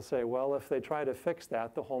that? He'll say, well, if they try to fix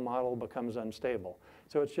that, the whole model becomes unstable.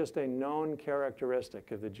 So it's just a known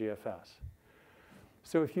characteristic of the GFS.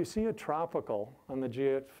 So if you see a tropical on the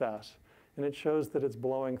GFS and it shows that it's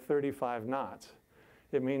blowing 35 knots,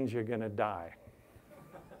 it means you're going to die.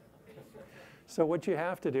 So what you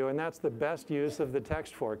have to do, and that's the best use of the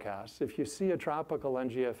text forecasts, if you see a tropical on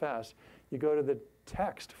GFS, you go to the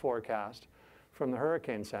text forecast from the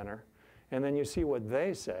Hurricane Center, and then you see what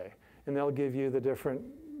they say, and they'll give you the different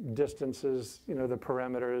distances, you know, the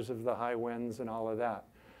parameters of the high winds and all of that.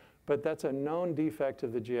 But that's a known defect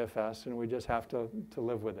of the GFS, and we just have to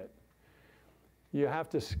live with it. You have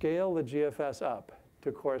to scale the GFS up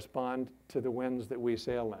to correspond to the winds that we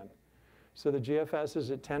sail in. So the GFS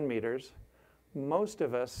is at 10 meters. Most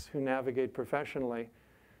of us who navigate professionally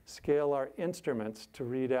scale our instruments to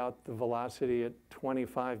read out the velocity at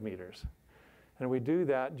 25 meters. And we do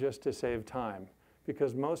that just to save time,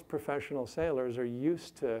 because most professional sailors are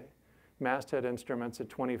used to masthead instruments at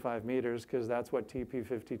 25 meters because that's what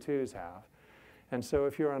TP52s have. And so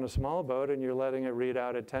if you're on a small boat and you're letting it read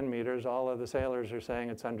out at 10 meters, all of the sailors are saying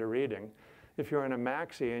it's under reading. If you're in a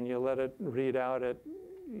maxi and you let it read out at,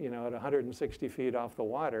 you know, at 160 feet off the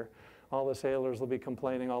water, all the sailors will be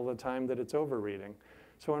complaining all the time that it's overreading.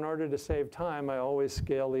 So in order to save time, I always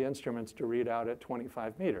scale the instruments to read out at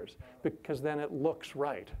 25 meters, because then it looks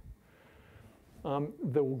right.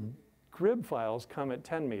 The grid files come at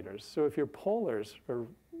 10 meters. So if your polars are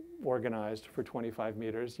organized for 25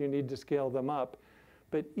 meters, you need to scale them up.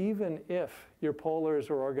 But even if your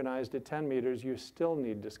polars are organized at 10 meters, you still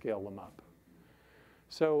need to scale them up.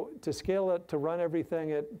 So to scale it, to run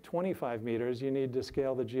everything at 25 meters, you need to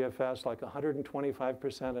scale the GFS like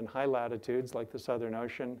 125% in high latitudes, like the Southern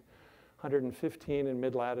Ocean, 115 in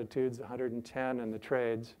mid-latitudes, 110 in the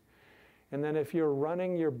trades. And then if you're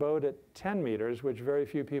running your boat at 10 meters, which very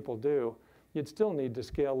few people do, you'd still need to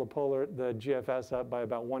scale the GFS up by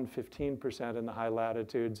about 115% in the high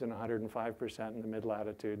latitudes and 105% in the mid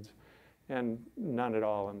latitudes, and none at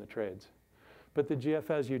all in the trades. But the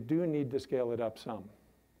GFS, you do need to scale it up some.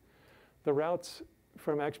 The routes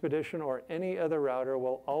from Expedition or any other router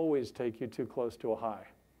will always take you too close to a high.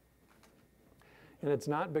 And it's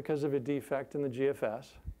not because of a defect in the GFS,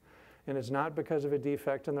 and it's not because of a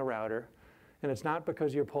defect in the router, and it's not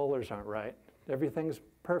because your polars aren't right. Everything's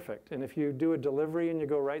perfect. And if you do a delivery and you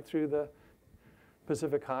go right through the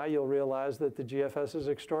Pacific High, you'll realize that the GFS is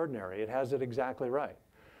extraordinary. It has it exactly right.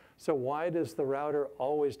 So why does the router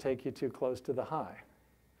always take you too close to the high?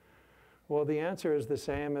 Well, the answer is the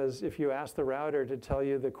same as if you ask the router to tell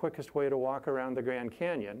you the quickest way to walk around the Grand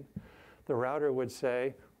Canyon. The router would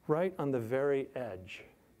say, right on the very edge.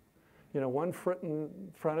 You know, one foot in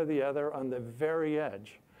front of the other on the very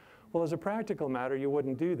edge. Well, as a practical matter, you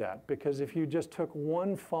wouldn't do that, because if you just took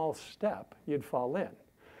one false step, you'd fall in.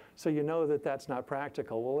 So you know that that's not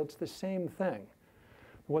practical. Well, it's the same thing.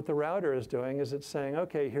 What the router is doing is it's saying,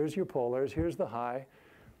 okay, here's your polars, here's the high,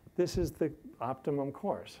 this is the optimum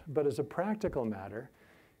course. But as a practical matter,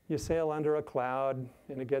 you sail under a cloud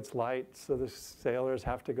and it gets light, so the sailors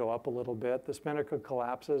have to go up a little bit. The spinnaker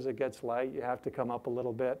collapses, it gets light, you have to come up a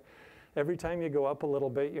little bit. Every time you go up a little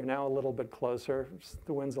bit, you're now a little bit closer.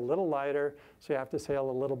 The wind's a little lighter, so you have to sail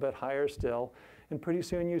a little bit higher still, and pretty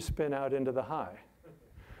soon you spin out into the high.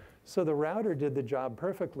 So the router did the job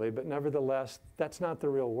perfectly, but nevertheless, that's not the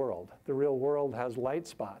real world. The real world has light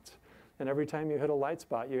spots. And every time you hit a light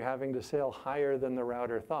spot, you're having to sail higher than the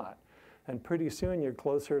router thought. And pretty soon you're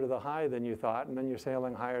closer to the high than you thought, and then you're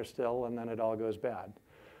sailing higher still, and then it all goes bad.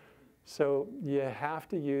 So you have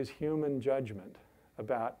to use human judgment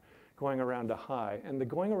about going around a high. And the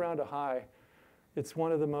going around a high, it's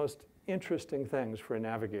one of the most interesting things for a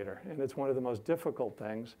navigator, and it's one of the most difficult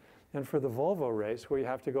things. And for the Volvo race, where you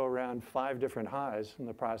have to go around 5 different highs in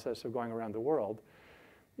the process of going around the world,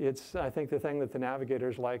 it's, I think, the thing that the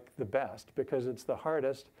navigators like the best, because it's the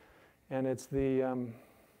hardest and it's the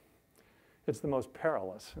most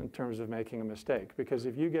perilous in terms of making a mistake. Because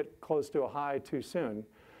if you get close to a high too soon,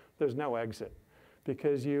 there's no exit,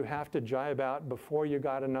 because you have to jibe out before you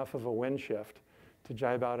got enough of a wind shift to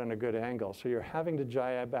jibe out on a good angle. So you're having to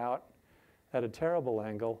jibe out at a terrible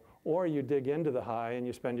angle, or you dig into the high and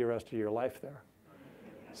you spend the rest of your life there.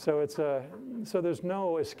 So so there's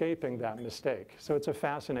no escaping that mistake. So it's a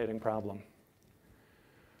fascinating problem.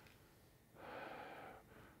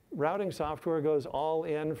 Routing software goes all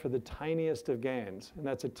in for the tiniest of gains, and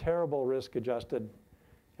that's a terrible risk-adjusted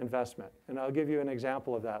investment. And I'll give you an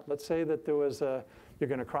example of that. Let's say that you're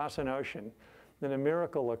going to cross an ocean, then a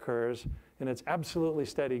miracle occurs, and it's absolutely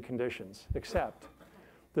steady conditions, except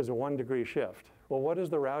there's a 1-degree shift. Well, what is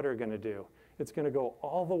the router going to do? It's going to go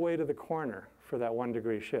all the way to the corner for that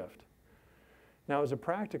 1-degree shift. Now, as a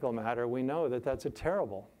practical matter, we know that that's a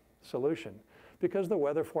terrible solution, because the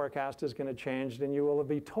weather forecast is going to change, and you will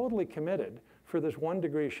be totally committed for this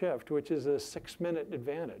 1-degree shift, which is a 6-minute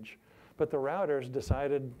advantage. But the router's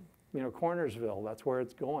decided, you know, Cornersville, that's where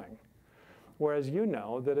it's going. Whereas you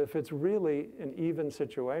know that if it's really an even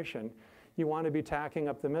situation, you want to be tacking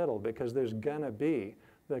up the middle, because there's going to be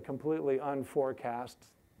the completely unforecast,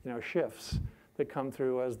 you know, shifts that come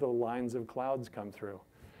through as the lines of clouds come through.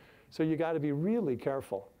 So you got to be really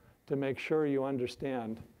careful to make sure you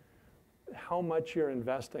understand how much you're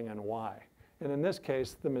investing and why. And in this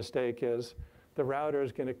case, the mistake is the router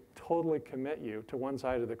is going to totally commit you to one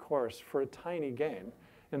side of the course for a tiny gain,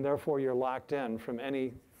 and therefore you're locked in from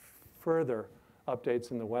any further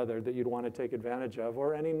updates in the weather that you'd want to take advantage of,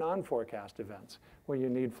 or any non-forecast events where you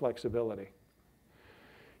need flexibility.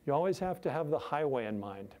 You always have to have the highway in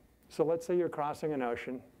mind. So let's say you're crossing an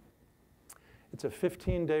ocean. It's a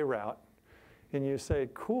 15-day route, and you say,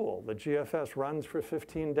 cool, the GFS runs for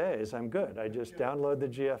 15 days. I'm good. I just download the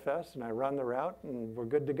GFS, and I run the route, and we're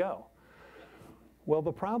good to go. Well,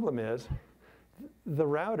 the problem is the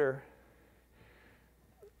router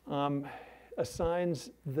assigns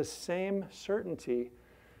the same certainty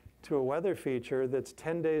to a weather feature that's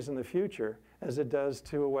 10 days in the future as it does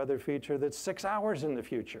to a weather feature that's 6 hours in the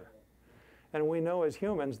future. And we know as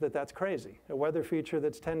humans that that's crazy. A weather feature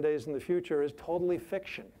that's 10 days in the future is totally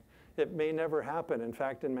fiction. It may never happen. In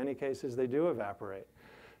fact, in many cases, they do evaporate.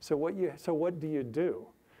 So what do you do?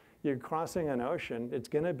 You're crossing an ocean. It's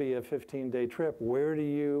going to be a 15-day trip. Where do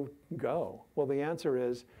you go? Well, the answer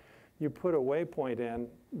is you put a waypoint in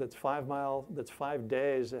that's 5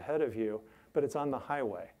 days ahead of you, but it's on the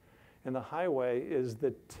highway. And the highway is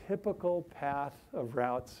the typical path of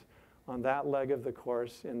routes on that leg of the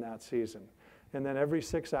course in that season. And then every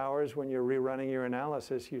 6 hours when you're rerunning your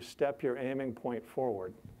analysis, you step your aiming point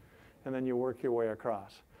forward. And then you work your way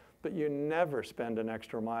across. But you never spend an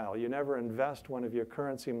extra mile. You never invest one of your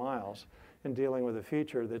currency miles in dealing with a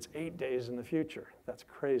feature that's 8 days in the future. That's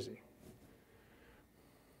crazy.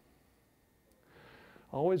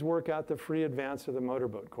 Always work out the free advance of the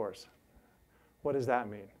motorboat course. What does that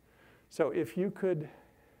mean? So if you could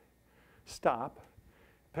stop,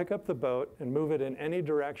 pick up the boat and move it in any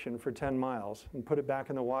direction for 10 miles and put it back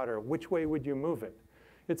in the water, which way would you move it?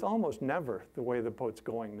 It's almost never the way the boat's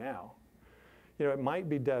going now. You know, it might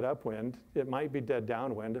be dead upwind, it might be dead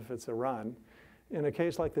downwind if it's a run. In a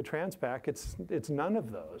case like the Transpac, it's none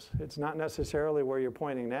of those. It's not necessarily where you're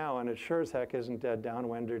pointing now, and it sure as heck isn't dead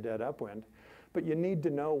downwind or dead upwind. But you need to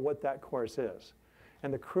know what that course is.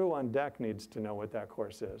 And the crew on deck needs to know what that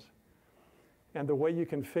course is. And the way you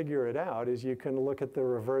can figure it out is you can look at the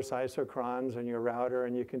reverse isochrons on your router,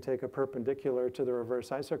 and you can take a perpendicular to the reverse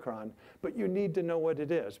isochron. But you need to know what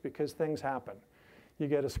it is, because things happen. You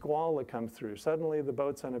get a squall that comes through. Suddenly, the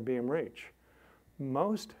boat's on a beam reach.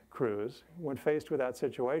 Most crews, when faced with that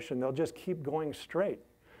situation, they'll just keep going straight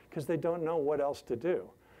because they don't know what else to do.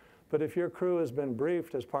 But if your crew has been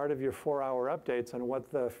briefed as part of your 4-hour updates on what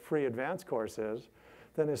the free advance course is,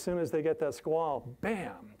 then as soon as they get that squall,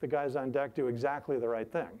 bam, the guys on deck do exactly the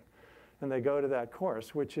right thing. And they go to that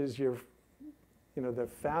course, which is your, you know, the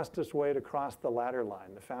fastest way to cross the ladder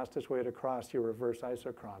line, the fastest way to cross your reverse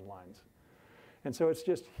isochron lines. And so it's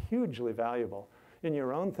just hugely valuable in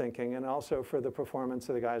your own thinking, and also for the performance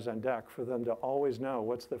of the guys on deck, for them to always know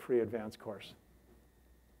what's the free advance course.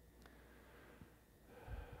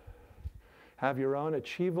 Have your own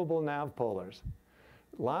achievable nav polars.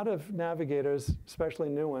 A lot of navigators, especially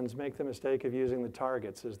new ones, make the mistake of using the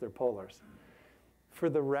targets as their polars. For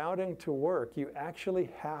the routing to work, you actually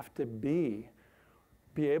have to be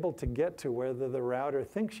able to get to where the router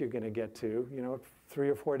thinks you're going to get to, you know, 3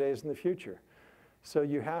 or 4 days in the future. So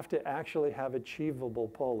you have to actually have achievable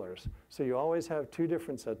polars. So you always have 2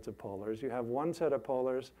 different sets of polars. You have one set of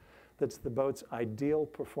polars that's the boat's ideal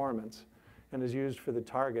performance and is used for the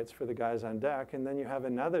targets for the guys on deck. And then you have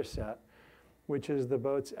another set, which is the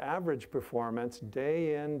boat's average performance,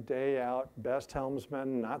 day in, day out, best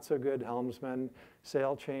helmsman, not so good helmsman,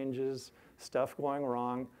 sail changes, stuff going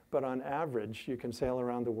wrong. But on average, you can sail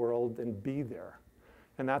around the world and be there.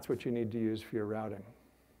 And that's what you need to use for your routing.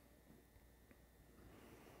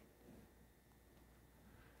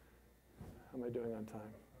 How am I doing on time?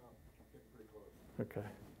 Pretty close. Okay.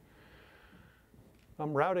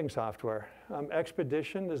 Routing software.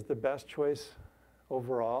 Expedition is the best choice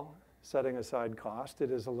overall, setting aside cost.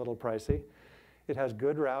 It is a little pricey. It has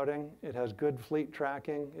good routing. It has good fleet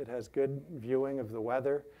tracking. It has good viewing of the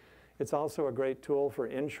weather. It's also a great tool for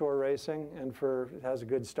inshore racing, and it has a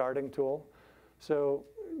good starting tool. So,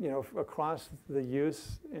 you know, across the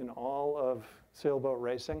use in all of sailboat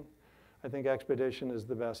racing, I think Expedition is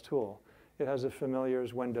the best tool. It has a familiar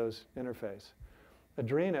Windows interface.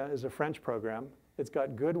 Adrena is a French program. It's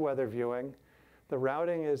got good weather viewing. The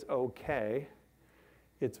routing is okay.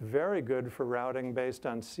 It's very good for routing based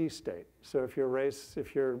on sea state. So if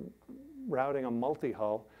you're routing a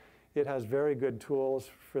multi-hull, it has very good tools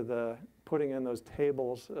for putting in those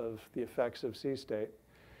tables of the effects of sea state.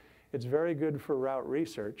 It's very good for route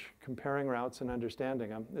research, comparing routes and understanding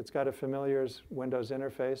them. It's got a familiar Windows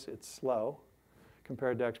interface. It's slow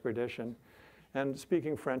compared to Expedition. And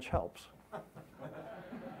speaking French helps.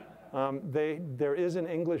 There is an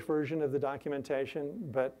English version of the documentation,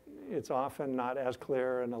 but it's often not as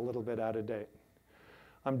clear and a little bit out of date.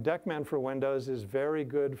 Deckman for Windows is very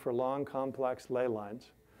good for long, complex ley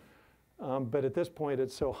lines. But at this point,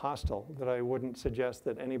 it's so hostile that I wouldn't suggest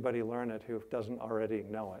that anybody learn it who doesn't already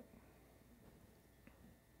know it.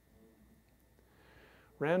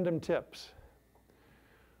 Random tips.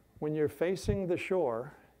 When you're facing the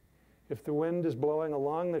shore, if the wind is blowing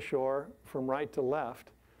along the shore from right to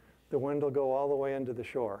left, the wind will go all the way into the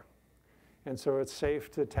shore. And so it's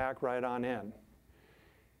safe to tack right on in.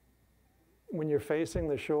 When you're facing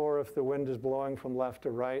the shore, if the wind is blowing from left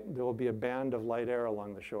to right, there will be a band of light air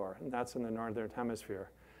along the shore, and that's in the northern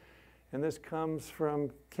hemisphere. And this comes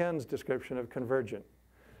from Ken's description of convergent.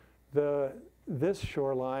 This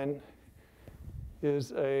shoreline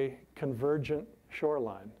is a convergent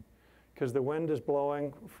shoreline because the wind is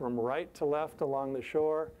blowing from right to left along the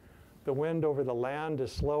shore. The wind over the land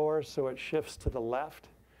is slower, so it shifts to the left.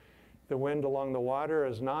 The wind along the water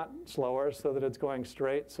is not slower, so that it's going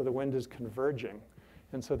straight, so the wind is converging.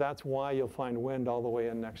 And so that's why you'll find wind all the way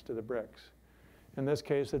in next to the bricks. In this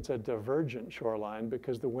case, it's a divergent shoreline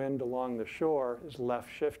because the wind along the shore is left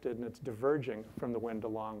shifted and it's diverging from the wind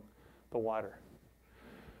along the water.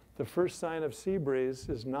 The first sign of sea breeze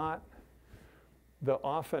is not the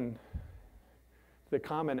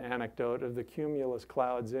common anecdote of the cumulus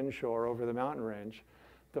clouds inshore over the mountain range.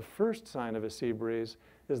 The first sign of a sea breeze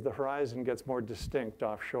is the horizon gets more distinct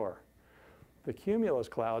offshore. The cumulus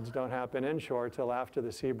clouds don't happen inshore till after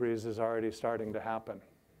the sea breeze is already starting to happen.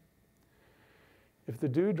 If the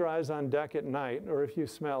dew dries on deck at night, or if you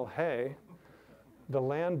smell hay, the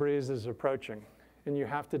land breeze is approaching, and you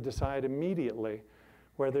have to decide immediately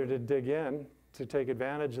whether to dig in to take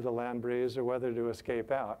advantage of the land breeze or whether to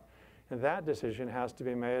escape out. And that decision has to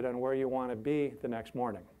be made on where you want to be the next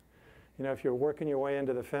morning. You know, if you're working your way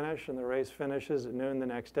into the finish and the race finishes at noon the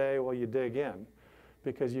next day, well, you dig in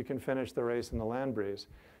because you can finish the race in the land breeze.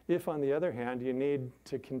 If, on the other hand, you need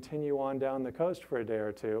to continue on down the coast for a day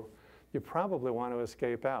or two, you probably want to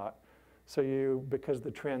escape out. So because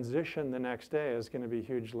the transition the next day is going to be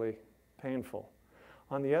hugely painful.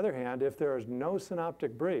 On the other hand, if there is no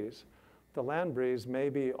synoptic breeze, the land breeze may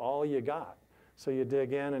be all you got. So you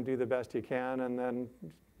dig in and do the best you can and then,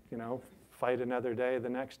 you know, fight another day the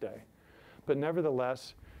next day. But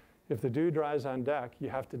nevertheless, if the dew dries on deck, you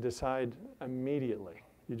have to decide immediately.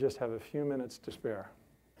 You just have a few minutes to spare.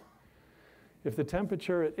 If the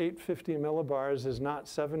temperature at 850 millibars is not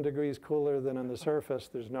 7 degrees cooler than on the surface,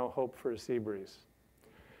 there's no hope for a sea breeze.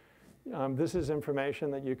 This is information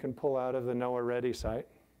that you can pull out of the NOAA Ready site.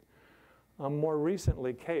 More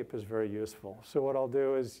recently, CAPE is very useful. So what I'll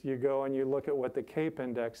do is you go and you look at what the CAPE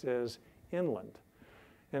index is inland.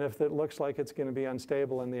 And if it looks like it's going to be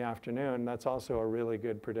unstable in the afternoon, that's also a really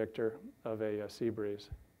good predictor of a sea breeze.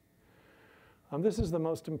 This is the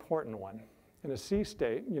most important one. In a sea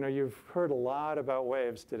state, you know, you've heard a lot about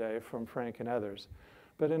waves today from Frank and others.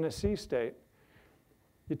 But in a sea state,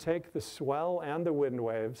 you take the swell and the wind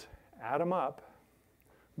waves, add them up,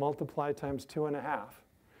 multiply times 2.5,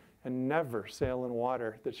 and never sail in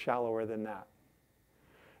water that's shallower than that.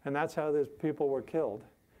 And that's how these people were killed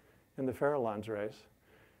in the Farallones race.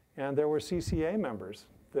 And there were CCA members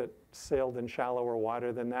that sailed in shallower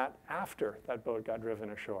water than that after that boat got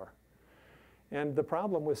driven ashore. And the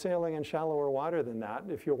problem with sailing in shallower water than that,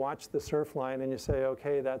 if you watch the surf line and you say,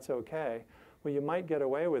 okay, that's okay, well, you might get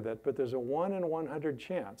away with it, but there's a 1 in 100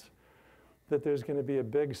 chance that there's going to be a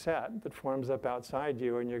big set that forms up outside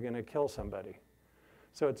you and you're going to kill somebody.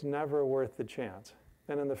 So it's never worth the chance.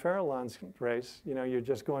 And in the Farallones race, you know, you're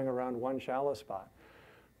just going around one shallow spot.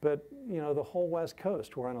 But, you know, the whole West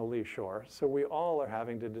Coast, we're on a lee shore, so we all are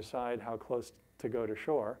having to decide how close to go to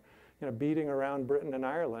shore. You know, beating around Britain and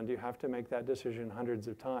Ireland, you have to make that decision hundreds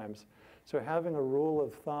of times. So having a rule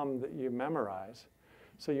of thumb that you memorize,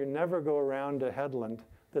 so you never go around a headland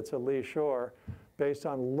that's a lee shore based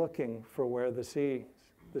on looking for where the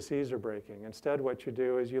seas are breaking. Instead, what you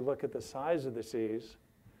do is you look at the size of the seas,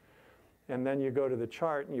 and then you go to the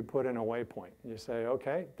chart and you put in a waypoint. You say,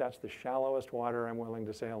 okay, that's the shallowest water I'm willing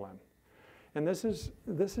to sail in. And this is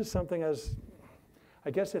something as,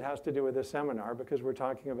 I guess it has to do with this seminar because we're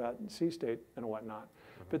talking about sea state and whatnot.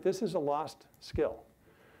 But this is a lost skill.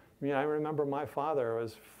 I mean, I remember my father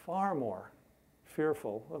was far more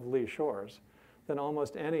fearful of lee shores than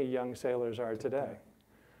almost any young sailors are today.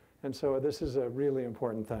 And so this is a really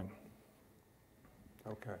important thing.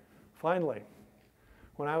 Okay. Finally,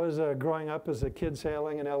 when I was growing up as a kid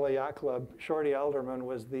sailing in LA Yacht Club, Shorty Elderman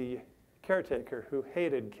was the caretaker who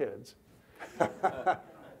hated kids.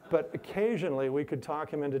 But occasionally we could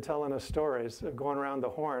talk him into telling us stories of going around the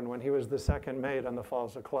Horn when he was the second mate on the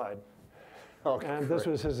Falls of Clyde. Okay, and this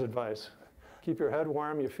was his advice. Keep your head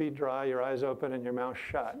warm, your feet dry, your eyes open, and your mouth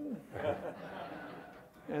shut.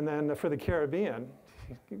 And then for the Caribbean,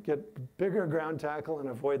 get bigger ground tackle and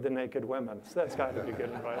avoid the naked women. So that's got to be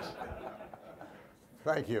good advice.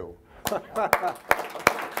 Thank you.